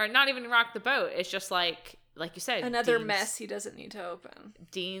 or not even rock the boat. It's just like you said, another mess he doesn't need to open.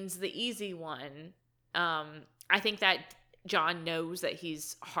 Dean's the easy one. I think that John knows that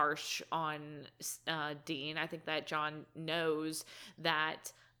he's harsh on Dean. I think that John knows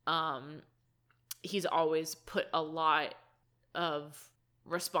that he's always put a lot of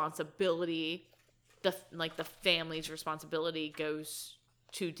responsibility, the family's responsibility goes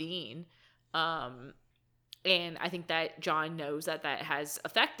to Dean. And I think that John knows that has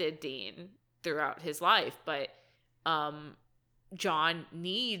affected Dean throughout his life, but John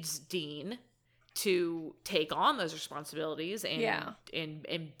needs Dean to take on those responsibilities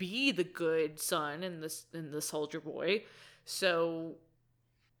and be the good son and the soldier boy. So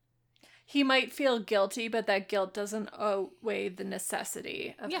he might feel guilty, but that guilt doesn't outweigh the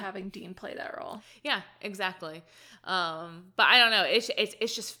necessity of having Dean play that role. Yeah, exactly. But I don't know.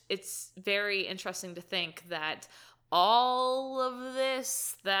 It's very interesting to think that all of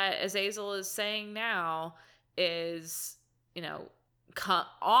this that Azazel is saying now is, you know,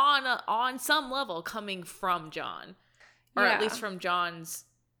 on some level coming from John, or at least from John's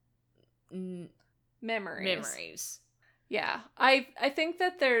memories. Yeah, I think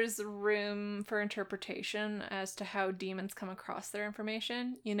that there's room for interpretation as to how demons come across their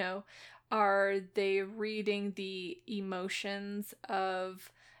information. You know, are they reading the emotions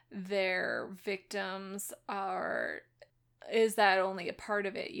of their victims, or is that only a part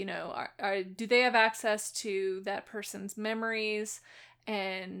of it? You know, do they have access to that person's memories?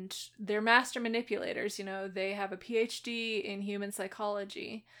 And they're master manipulators. You know, they have a PhD in human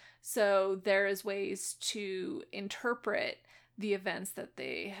psychology, so there is ways to interpret the events that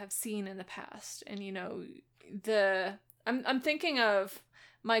they have seen in the past. And you know, I'm thinking of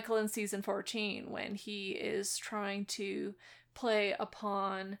Michael in season 14 when he is trying to play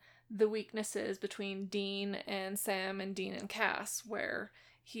upon the weaknesses between Dean and Sam and Dean and Cass, where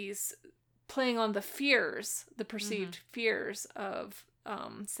he's playing on the fears, the perceived fears of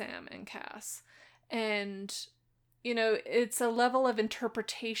Sam and Cass. And, you know, it's a level of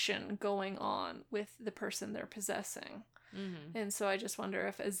interpretation going on with the person they're possessing. And so I just wonder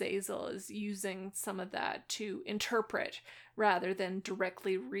if Azazel is using some of that to interpret rather than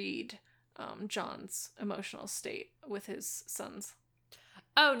directly read John's emotional state with his sons.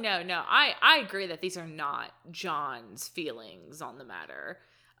 Oh, no. I agree that these are not John's feelings on the matter.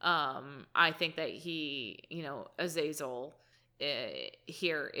 I think that he, you know, Azazel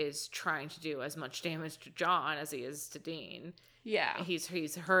here is trying to do as much damage to John as he is to Dean. Yeah.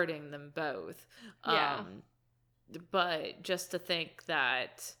 He's hurting them both. Yeah. But just to think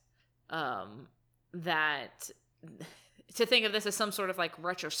that, to think of this as some sort of like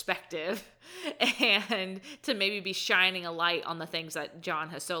retrospective and to maybe be shining a light on the things that John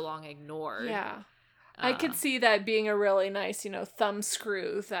has so long ignored. Yeah. I could see that being a really nice, you know,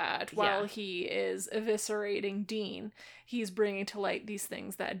 thumbscrew that while he is eviscerating Dean, he's bringing to light these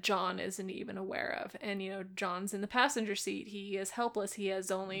things that John isn't even aware of. And, you know, John's in the passenger seat. He is helpless. He has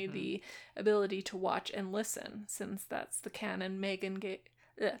only the ability to watch and listen, since that's the canon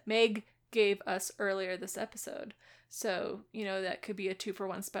Meg gave us earlier this episode. So, you know, that could be a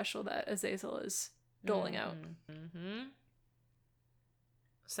 2-for-1 special that Azazel is doling out.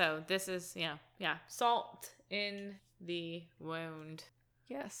 So this is, salt in the wound.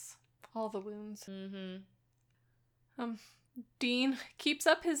 Yes, all the wounds. Dean keeps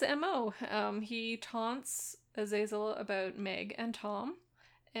up his MO. He taunts Azazel about Meg and Tom,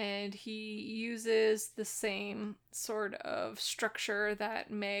 and he uses the same sort of structure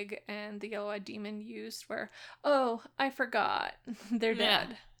that Meg and the Yellow-Eyed Demon used, where, oh, I forgot, they're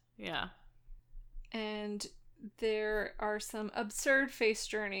dead. Yeah. And there are some absurd face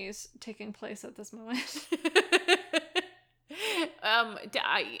journeys taking place at this moment.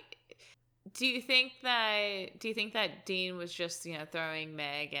 Do you think that Dean was just, you know, throwing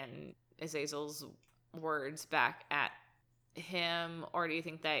Meg and Azazel's words back at him, or do you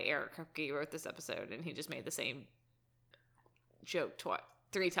think that Eric Kripke wrote this episode and he just made the same joke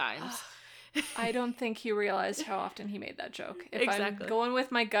 3 times? I don't think he realized how often he made that joke. If Exactly. I'm going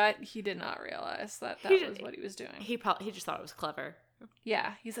with my gut, he did not realize that was what he was doing. He just thought it was clever.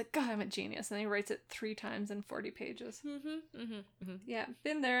 Yeah, he's like, God, I'm a genius. And he writes it 3 times in 40 pages. Yeah,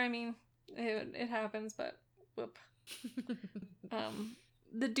 been there. I mean, it happens, but whoop.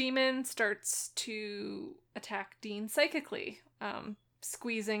 The demon starts to attack Dean psychically,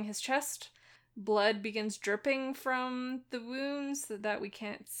 squeezing his chest. Blood begins dripping from the wounds that we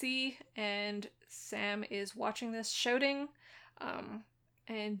can't see, and Sam is watching this, shouting,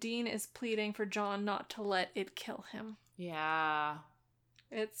 and Dean is pleading for John not to let it kill him. Yeah.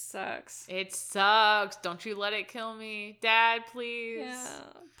 It sucks. It sucks. Don't you let it kill me. Dad, please. Yeah,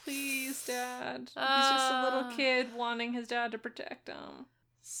 please, Dad. He's just a little kid wanting his dad to protect him.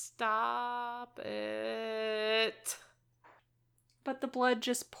 Stop it. But the blood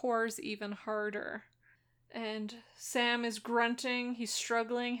just pours even harder. And Sam is grunting, he's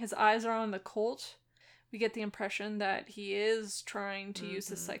struggling, his eyes are on the Colt. We get the impression that he is trying to use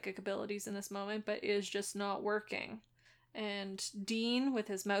his psychic abilities in this moment, but is just not working. And Dean, with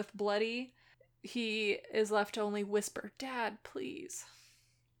his mouth bloody, he is left to only whisper, Dad, please.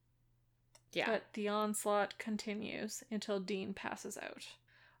 Yeah. But the onslaught continues until Dean passes out.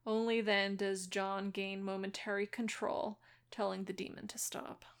 Only then does John gain momentary control, telling the demon to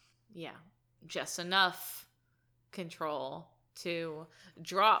stop. Yeah. Just enough control to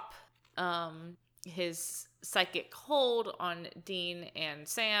drop his psychic hold on Dean and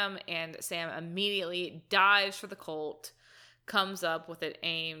Sam Sam immediately dives for the Colt, comes up with it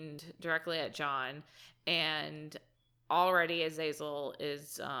aimed directly at John, and already Azazel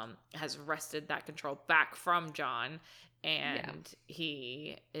has wrested that control back from John, and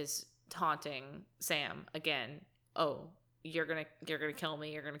he is taunting Sam again. Oh, you're gonna kill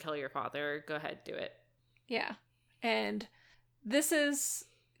me, you're gonna kill your father, go ahead, do it. Yeah. And this is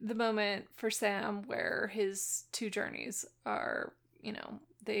the moment for Sam where his 2 journeys are,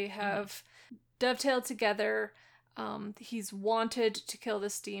 they have dovetailed together. He's wanted to kill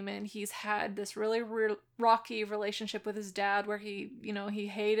this demon. He's had this really rocky relationship with his dad where he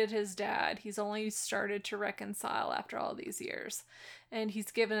hated his dad. He's only started to reconcile after all these years. And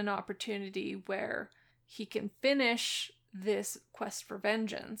he's given an opportunity where he can finish this quest for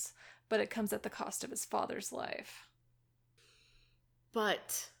vengeance, but it comes at the cost of his father's life.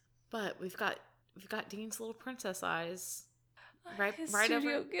 But we've got Dean's little princess eyes. Right Studio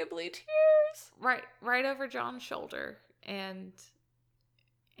over Ghibli tears. Right over John's shoulder, and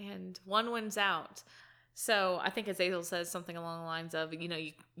one wins out. So I think Azazel says something along the lines of,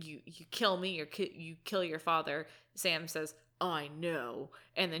 you kill me, you kill your father. Sam says, I know,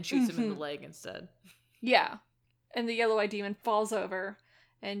 and then shoots him in the leg instead. Yeah, and the yellow-eyed demon falls over,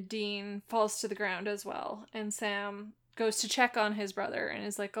 and Dean falls to the ground as well. And Sam goes to check on his brother and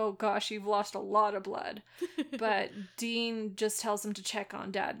is like, oh gosh, you've lost a lot of blood. But Dean just tells him to check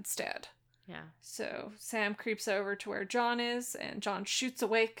on Dad instead. Yeah. So Sam creeps over to where John is, and John shoots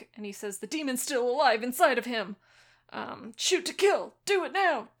awake, and he says, the demon's still alive inside of him. Shoot to kill. Do it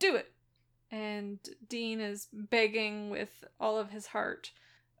now. Do it. And Dean is begging with all of his heart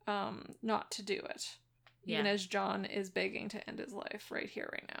not to do it. Even as John is begging to end his life right here,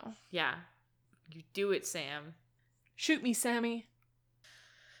 right now. Yeah. You do it, Sam. Shoot me, Sammy.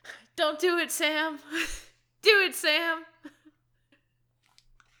 Don't do it, Sam. Do it, Sam.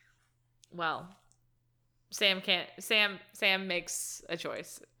 Well, Sam makes a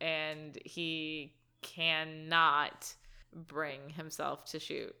choice, and he cannot bring himself to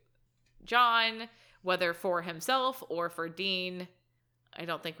shoot John, whether for himself or for Dean. I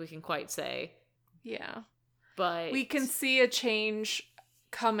don't think we can quite say. Yeah. But we can see a change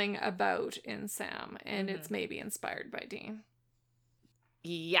coming about in Sam, and it's maybe inspired by Dean.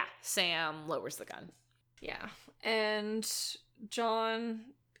 Yeah, Sam lowers the gun. Yeah. And John,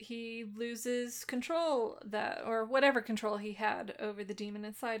 he loses control or whatever control he had over the demon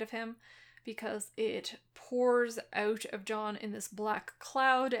inside of him, because it pours out of John in this black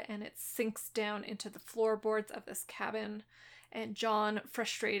cloud, and it sinks down into the floorboards of this cabin. And John,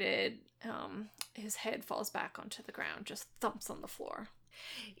 frustrated, his head falls back onto the ground, just thumps on the floor.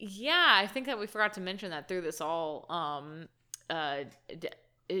 Yeah, I think that we forgot to mention that through this all,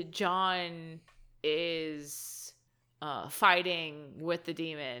 John is fighting with the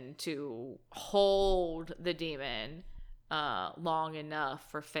demon to hold the demon long enough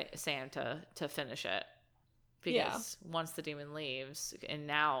for Sam to finish it. Because once the demon leaves, and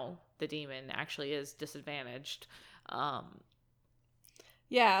now the demon actually is disadvantaged.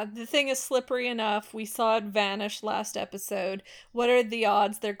 Yeah, the thing is slippery enough. We saw it vanish last episode. What are the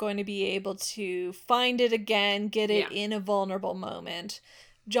odds they're going to be able to find it again, get it in a vulnerable moment?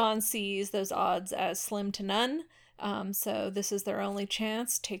 John sees those odds as slim to none. So this is their only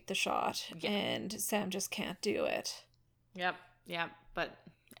chance. Take the shot. Yeah. And Sam just can't do it. Yep. But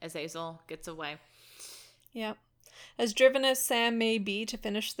Azazel gets away. Yep. As driven as Sam may be to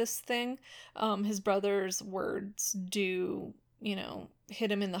finish this thing, his brother's words do,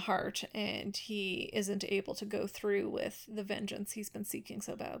 hit him in the heart, and he isn't able to go through with the vengeance he's been seeking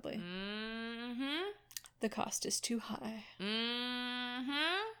so badly. Mm-hmm. The cost is too high. Mm-hmm.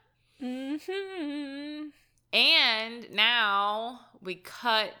 Mm-hmm. And now we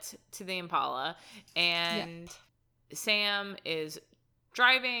cut to the Impala, and Sam is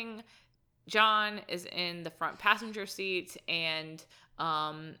driving. John is in the front passenger seat, and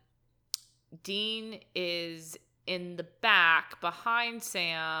Dean is in the back behind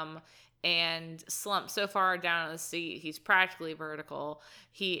Sam and slumped so far down in the seat he's practically vertical.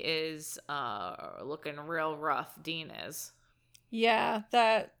 He is looking real rough, Dean is. Yeah,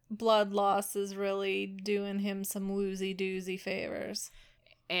 that blood loss is really doing him some woozy doozy favors.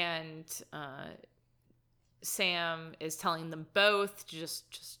 And Sam is telling them both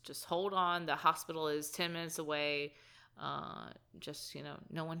just hold on. The hospital is 10 minutes away.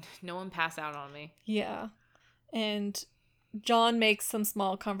 No one pass out on me. Yeah. And John makes some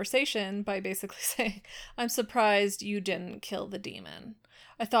small conversation by basically saying, I'm surprised you didn't kill the demon.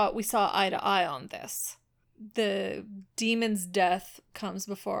 I thought we saw eye to eye on this. The demon's death comes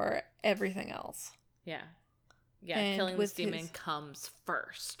before everything else. Yeah. And killing this demon comes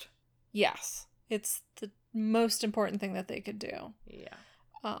first. Yes. It's the most important thing that they could do. Yeah.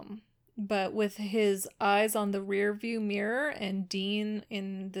 But with his eyes on the rear view mirror and Dean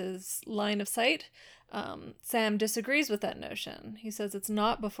in this line of sight, Sam disagrees with that notion. He says it's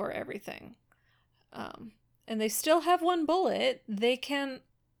not before everything. And they still have one bullet. They can,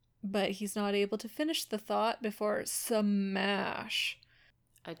 but he's not able to finish the thought before smash.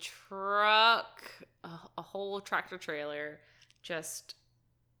 A truck, a whole tractor trailer just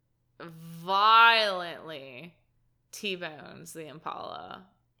violently T-bones the Impala,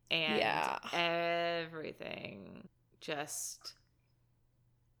 and everything just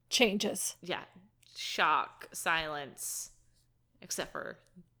changes. Yeah. Shock, silence, except for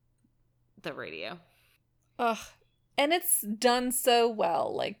the radio. Ugh. And it's done so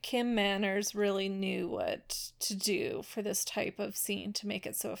well. Like, Kim Manners really knew what to do for this type of scene to make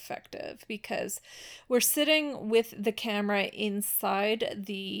it so effective, because we're sitting with the camera inside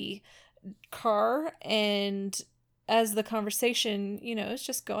the car, and as the conversation, is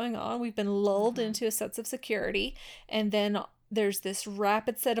just going on, we've been lulled into a sense of security, and then there's this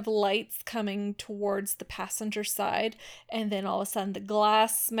rapid set of lights coming towards the passenger side, and then all of a sudden the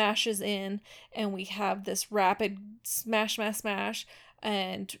glass smashes in, and we have this rapid smash,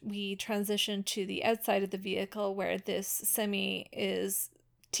 and we transition to the outside of the vehicle where this semi is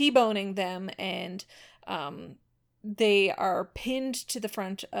T-boning them, and they are pinned to the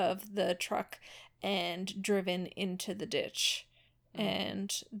front of the truck and driven into the ditch.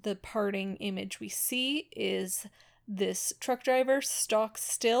 And the parting image we see is this truck driver stock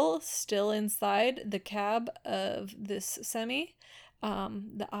still inside the cab of this semi.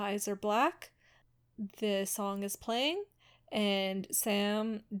 The eyes are black. The song is playing, and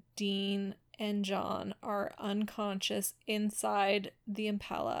Sam, Dean, and John are unconscious inside the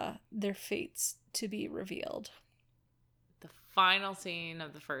Impala, their fates to be revealed. The final scene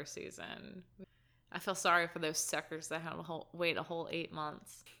of the first season. I feel sorry for those suckers that had to wait a whole 8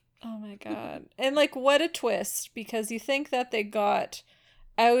 months. Oh my god. And what a twist, because you think that they got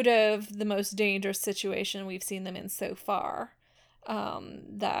out of the most dangerous situation we've seen them in so far.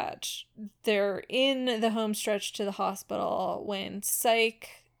 That they're in the home stretch to the hospital when, psych,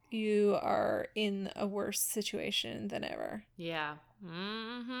 you are in a worse situation than ever. Yeah.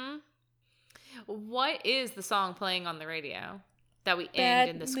 Mm-hmm. What is the song playing on the radio that we end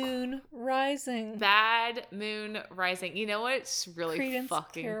in this? Bad Moon Rising. Bad Moon Rising. You know what's really Creedence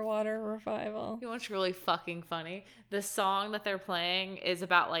fucking Clearwater Revival. You know what's really fucking funny? The song that they're playing is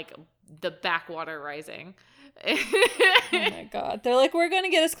about the backwater rising. Oh my god. They're like, we're gonna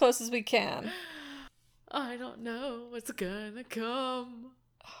get as close as we can. I don't know what's gonna come.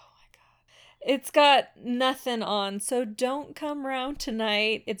 It's got nothing on, so don't come round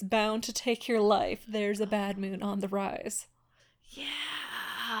tonight. It's bound to take your life. There's a bad moon on the rise.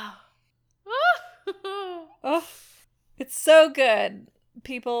 Yeah. Oh, it's so good.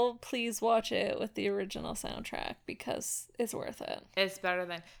 People, please watch it with the original soundtrack because it's worth it. It's better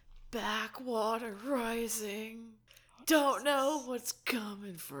than Backwater Rising. Don't know what's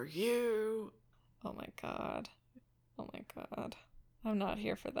coming for you. Oh my god. Oh my god. I'm not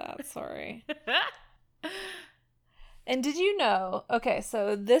here for that, sorry. And did you know, okay,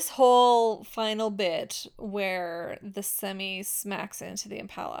 so this whole final bit where the semi smacks into the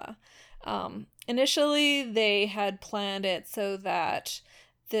Impala, initially they had planned it so that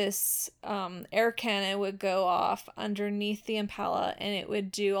this air cannon would go off underneath the Impala and it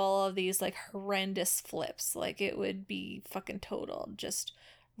would do all of these like horrendous flips. Like it would be fucking total. Just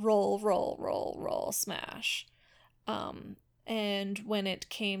roll, roll, roll, roll, smash. And when it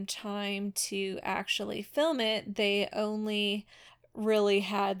came time to actually film it, they only really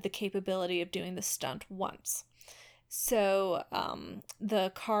had the capability of doing the stunt once. So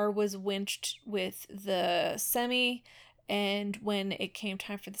the car was winched with the semi, and when it came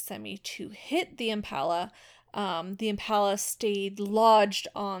time for the semi to hit the Impala stayed lodged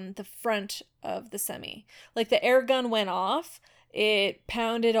on the front of the semi. Like the air gun went off, it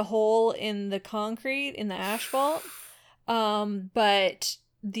pounded a hole in the concrete, in the asphalt. But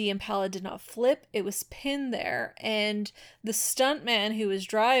the Impala did not flip. It was pinned there. And the stuntman who was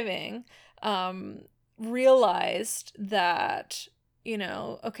driving realized that,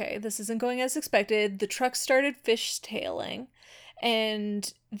 okay, this isn't going as expected. The truck started fishtailing.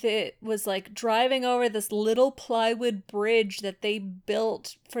 And it was like driving over this little plywood bridge that they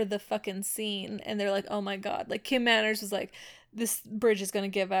built for the fucking scene. And they're like, oh my God. Like Kim Manners was like, this bridge is going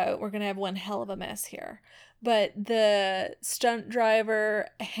to give out. We're going to have one hell of a mess here. But the stunt driver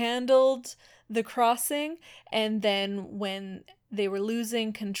handled the crossing, and then when they were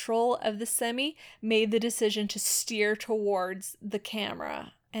losing control of the semi, made the decision to steer towards the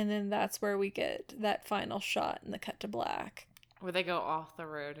camera. And then that's where we get that final shot in the cut to black. Where they go off the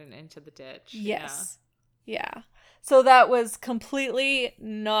road and into the ditch. Yes. Yeah. So that was completely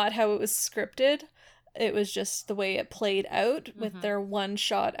not how it was scripted. It was just the way it played out with their one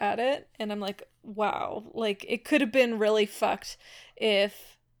shot at it. And I'm like, wow, like it could have been really fucked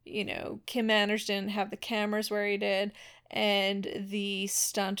if, Kim Manners didn't have the cameras where he did and the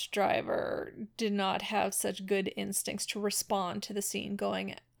stunt driver did not have such good instincts to respond to the scene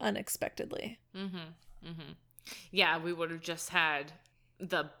going unexpectedly. Yeah, we would have just had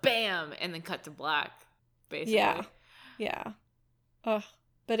the bam and then cut to black, basically. Yeah. Ugh.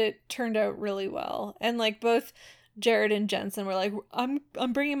 But it turned out really well. And like both Jared and Jensen were like, I'm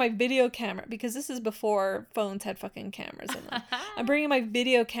bringing my video camera, because this is before phones had fucking cameras in them. I'm bringing my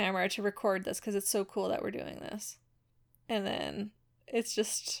video camera to record this because it's so cool that we're doing this. And then it's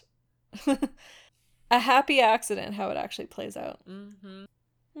just a happy accident how it actually plays out.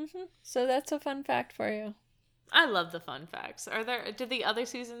 So that's a fun fact for you. I love the fun facts. Did the other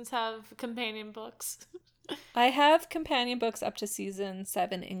seasons have companion books? I have companion books up to season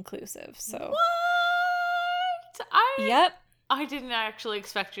 7 inclusive, so. What? Yep. I didn't actually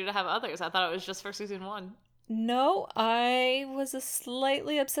expect you to have others. I thought it was just for season 1. No, I was a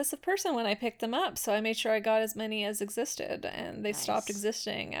slightly obsessive person when I picked them up, so I made sure I got as many as existed, and they stopped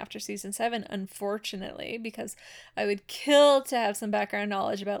existing after season 7, unfortunately, because I would kill to have some background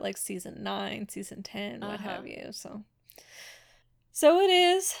knowledge about like season 9, season 10, what have you, So it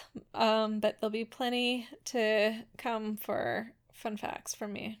is, but there'll be plenty to come for fun facts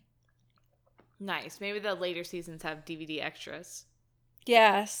from me. Nice. Maybe the later seasons have DVD extras.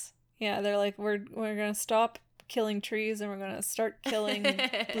 Yes. Yeah, they're like, we're going to stop killing trees and we're going to start killing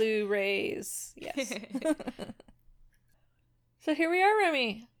Blu-rays. Yes. So here we are,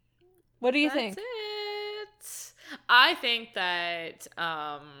 Remy. What do you think? That's it. I think that,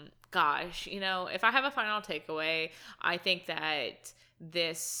 gosh, if I have a final takeaway, I think that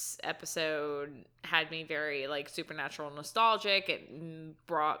this episode had me very like supernatural nostalgic. It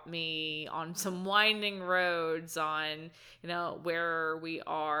brought me on some winding roads on, where we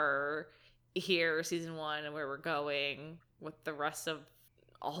are here, season 1, and where we're going with the rest of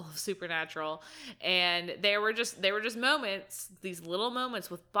all of Supernatural. And they were just moments, these little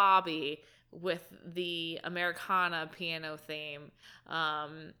moments with Bobby, with the Americana piano theme,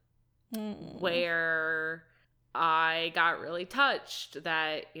 where I got really touched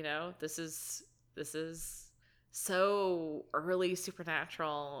that, this is so early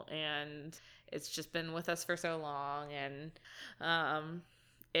Supernatural, and it's just been with us for so long, and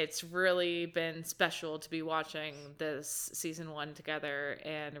it's really been special to be watching this season 1 together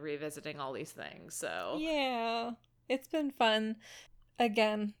and revisiting all these things. So yeah, it's been fun.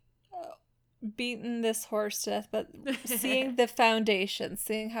 Again, beating this horse to death, but seeing the foundation,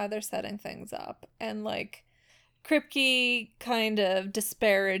 seeing how they're setting things up, and like Kripke kind of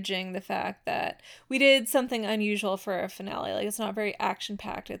disparaging the fact that we did something unusual for a finale. Like, it's not very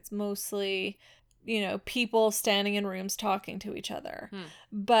action-packed. It's mostly, people standing in rooms talking to each other.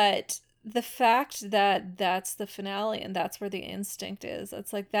 But the fact that that's the finale and that's where the instinct is,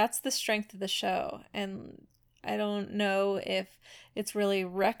 it's like, that's the strength of the show. And I don't know if it's really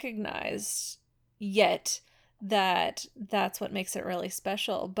recognized yet that that's what makes it really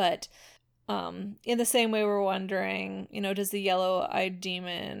special. But in the same way we're wondering, does the yellow-eyed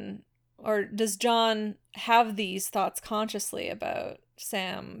demon, or does John have these thoughts consciously about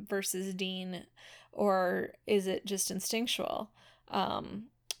Sam versus Dean, or is it just instinctual?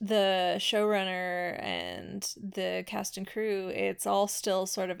 The showrunner and the cast and crew, it's all still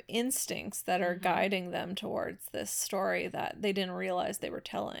sort of instincts that are guiding them towards this story that they didn't realize they were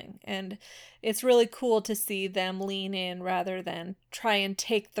telling. And it's really cool to see them lean in rather than try and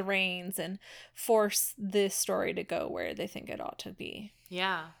take the reins and force this story to go where they think it ought to be.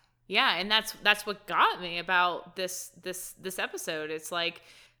 Yeah. Yeah, and that's what got me about this episode. It's like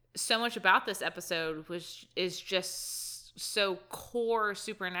so much about this episode is just so core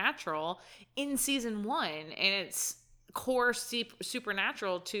supernatural in season 1, and it's core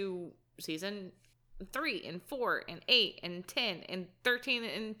supernatural to season 3 and 4 and 8 and 10 and 13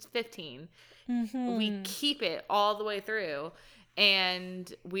 and 15. We keep it all the way through,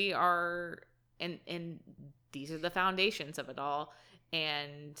 and we are and these are the foundations of it all.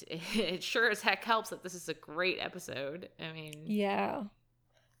 And it sure as heck helps that this is a great episode. I mean,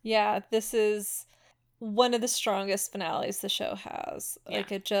 yeah, this is one of the strongest finales the show has.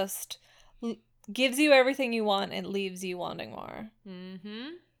 Like, it just gives you everything you want and leaves you wanting more.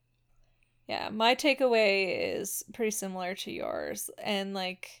 Yeah, my takeaway is pretty similar to yours. And,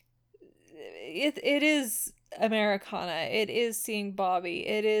 like, it is Americana. It is seeing Bobby.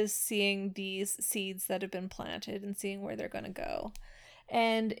 It is seeing these seeds that have been planted and seeing where they're going to go.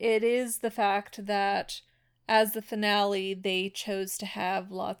 And it is the fact that as the finale, they chose to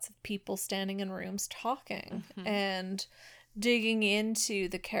have lots of people standing in rooms talking and digging into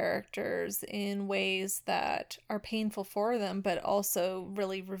the characters in ways that are painful for them, but also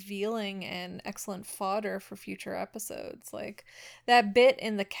really revealing and excellent fodder for future episodes. Like, that bit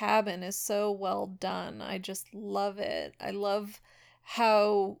in the cabin is so well done. I just love it. I love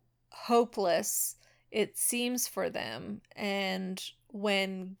how hopeless it seems for them, and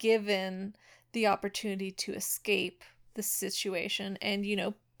when given the opportunity to escape the situation and,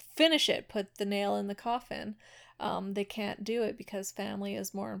 finish it, put the nail in the coffin, they can't do it because family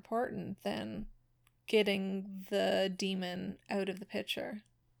is more important than getting the demon out of the picture.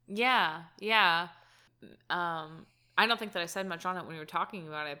 Yeah. I don't think that I said much on it when we were talking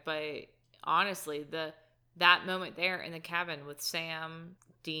about it, but honestly, that moment there in the cabin with Sam,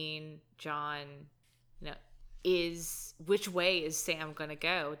 Dean, John, is which way is Sam gonna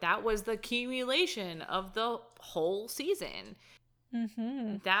go? That was the accumulation of the whole season.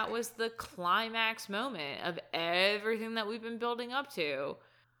 That was the climax moment of everything that we've been building up to.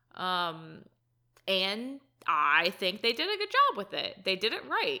 And I think they did a good job with it. They did it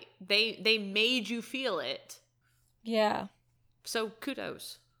right. They made you feel it. Yeah. So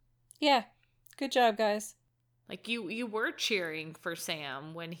kudos. Yeah. Good job, guys. Like, you were cheering for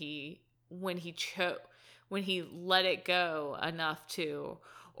Sam when he let it go enough to,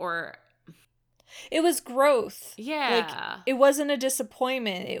 or it was growth. Yeah. Like, it wasn't a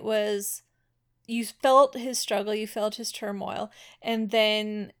disappointment. It was, you felt his struggle, you felt his turmoil, and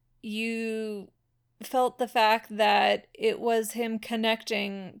then you felt the fact that it was him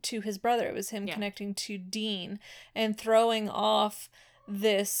connecting to his brother. It was him connecting to Dean and throwing off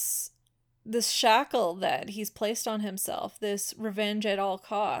this shackle that he's placed on himself, this revenge at all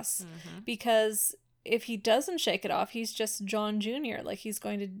costs. Because if he doesn't shake it off, he's just John Jr. Like, he's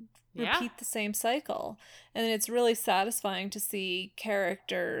going to repeat the same cycle. And it's really satisfying to see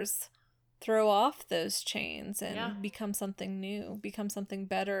characters throw off those chains and become something new, become something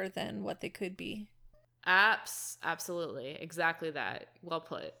better than what they could be. Absolutely. Exactly that. Well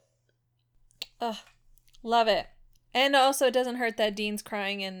put. Ugh, love it. And also, it doesn't hurt that Dean's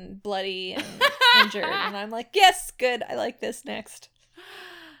crying and bloody and injured. And I'm like, yes, good. I like this next.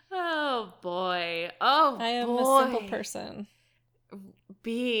 Oh, boy. Oh, I am a simple person.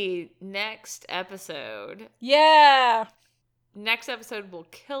 Next episode. Yeah. Next episode will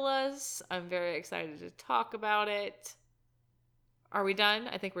kill us. I'm very excited to talk about it. Are we done?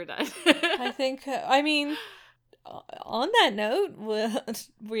 I think we're done. I mean, on that note,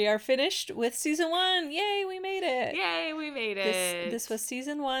 we are finished with season 1. Yay, we made it. Yay, we made it. This was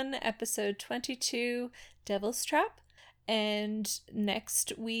season 1, episode 22, Devil's Trap. And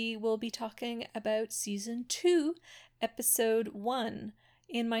next we will be talking about season 2, episode 1,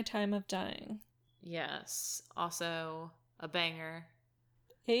 In My Time of Dying. Yes. Also a banger.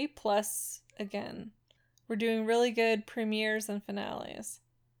 A+ again. We're doing really good premieres and finales.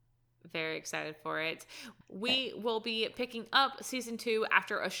 Very excited for it. We will be picking up season 2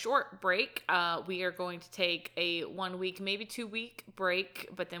 after a short break. We are going to take a 1 week, maybe 2 week break,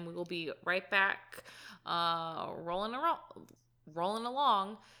 but then we will be right back rolling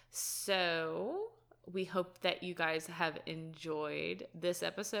along. So we hope that you guys have enjoyed this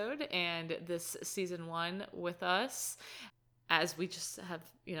episode and this season 1 with us, as we just have,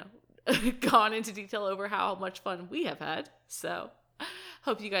 gone into detail over how much fun we have had. So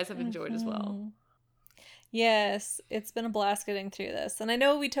hope you guys have enjoyed as well. Yes, it's been a blast getting through this. And I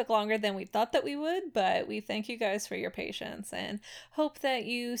know we took longer than we thought that we would, but we thank you guys for your patience and hope that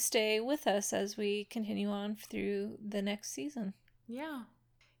you stay with us as we continue on through the next season. Yeah.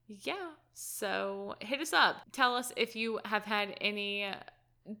 So hit us up. Tell us if you have had any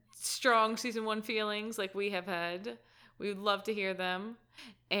strong season 1 feelings like we have had. We would love to hear them.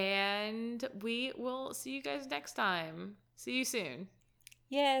 And we will see you guys next time. See you soon.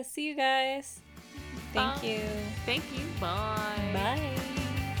 Yeah, see you guys. Thank you. Thank you. Bye. Bye.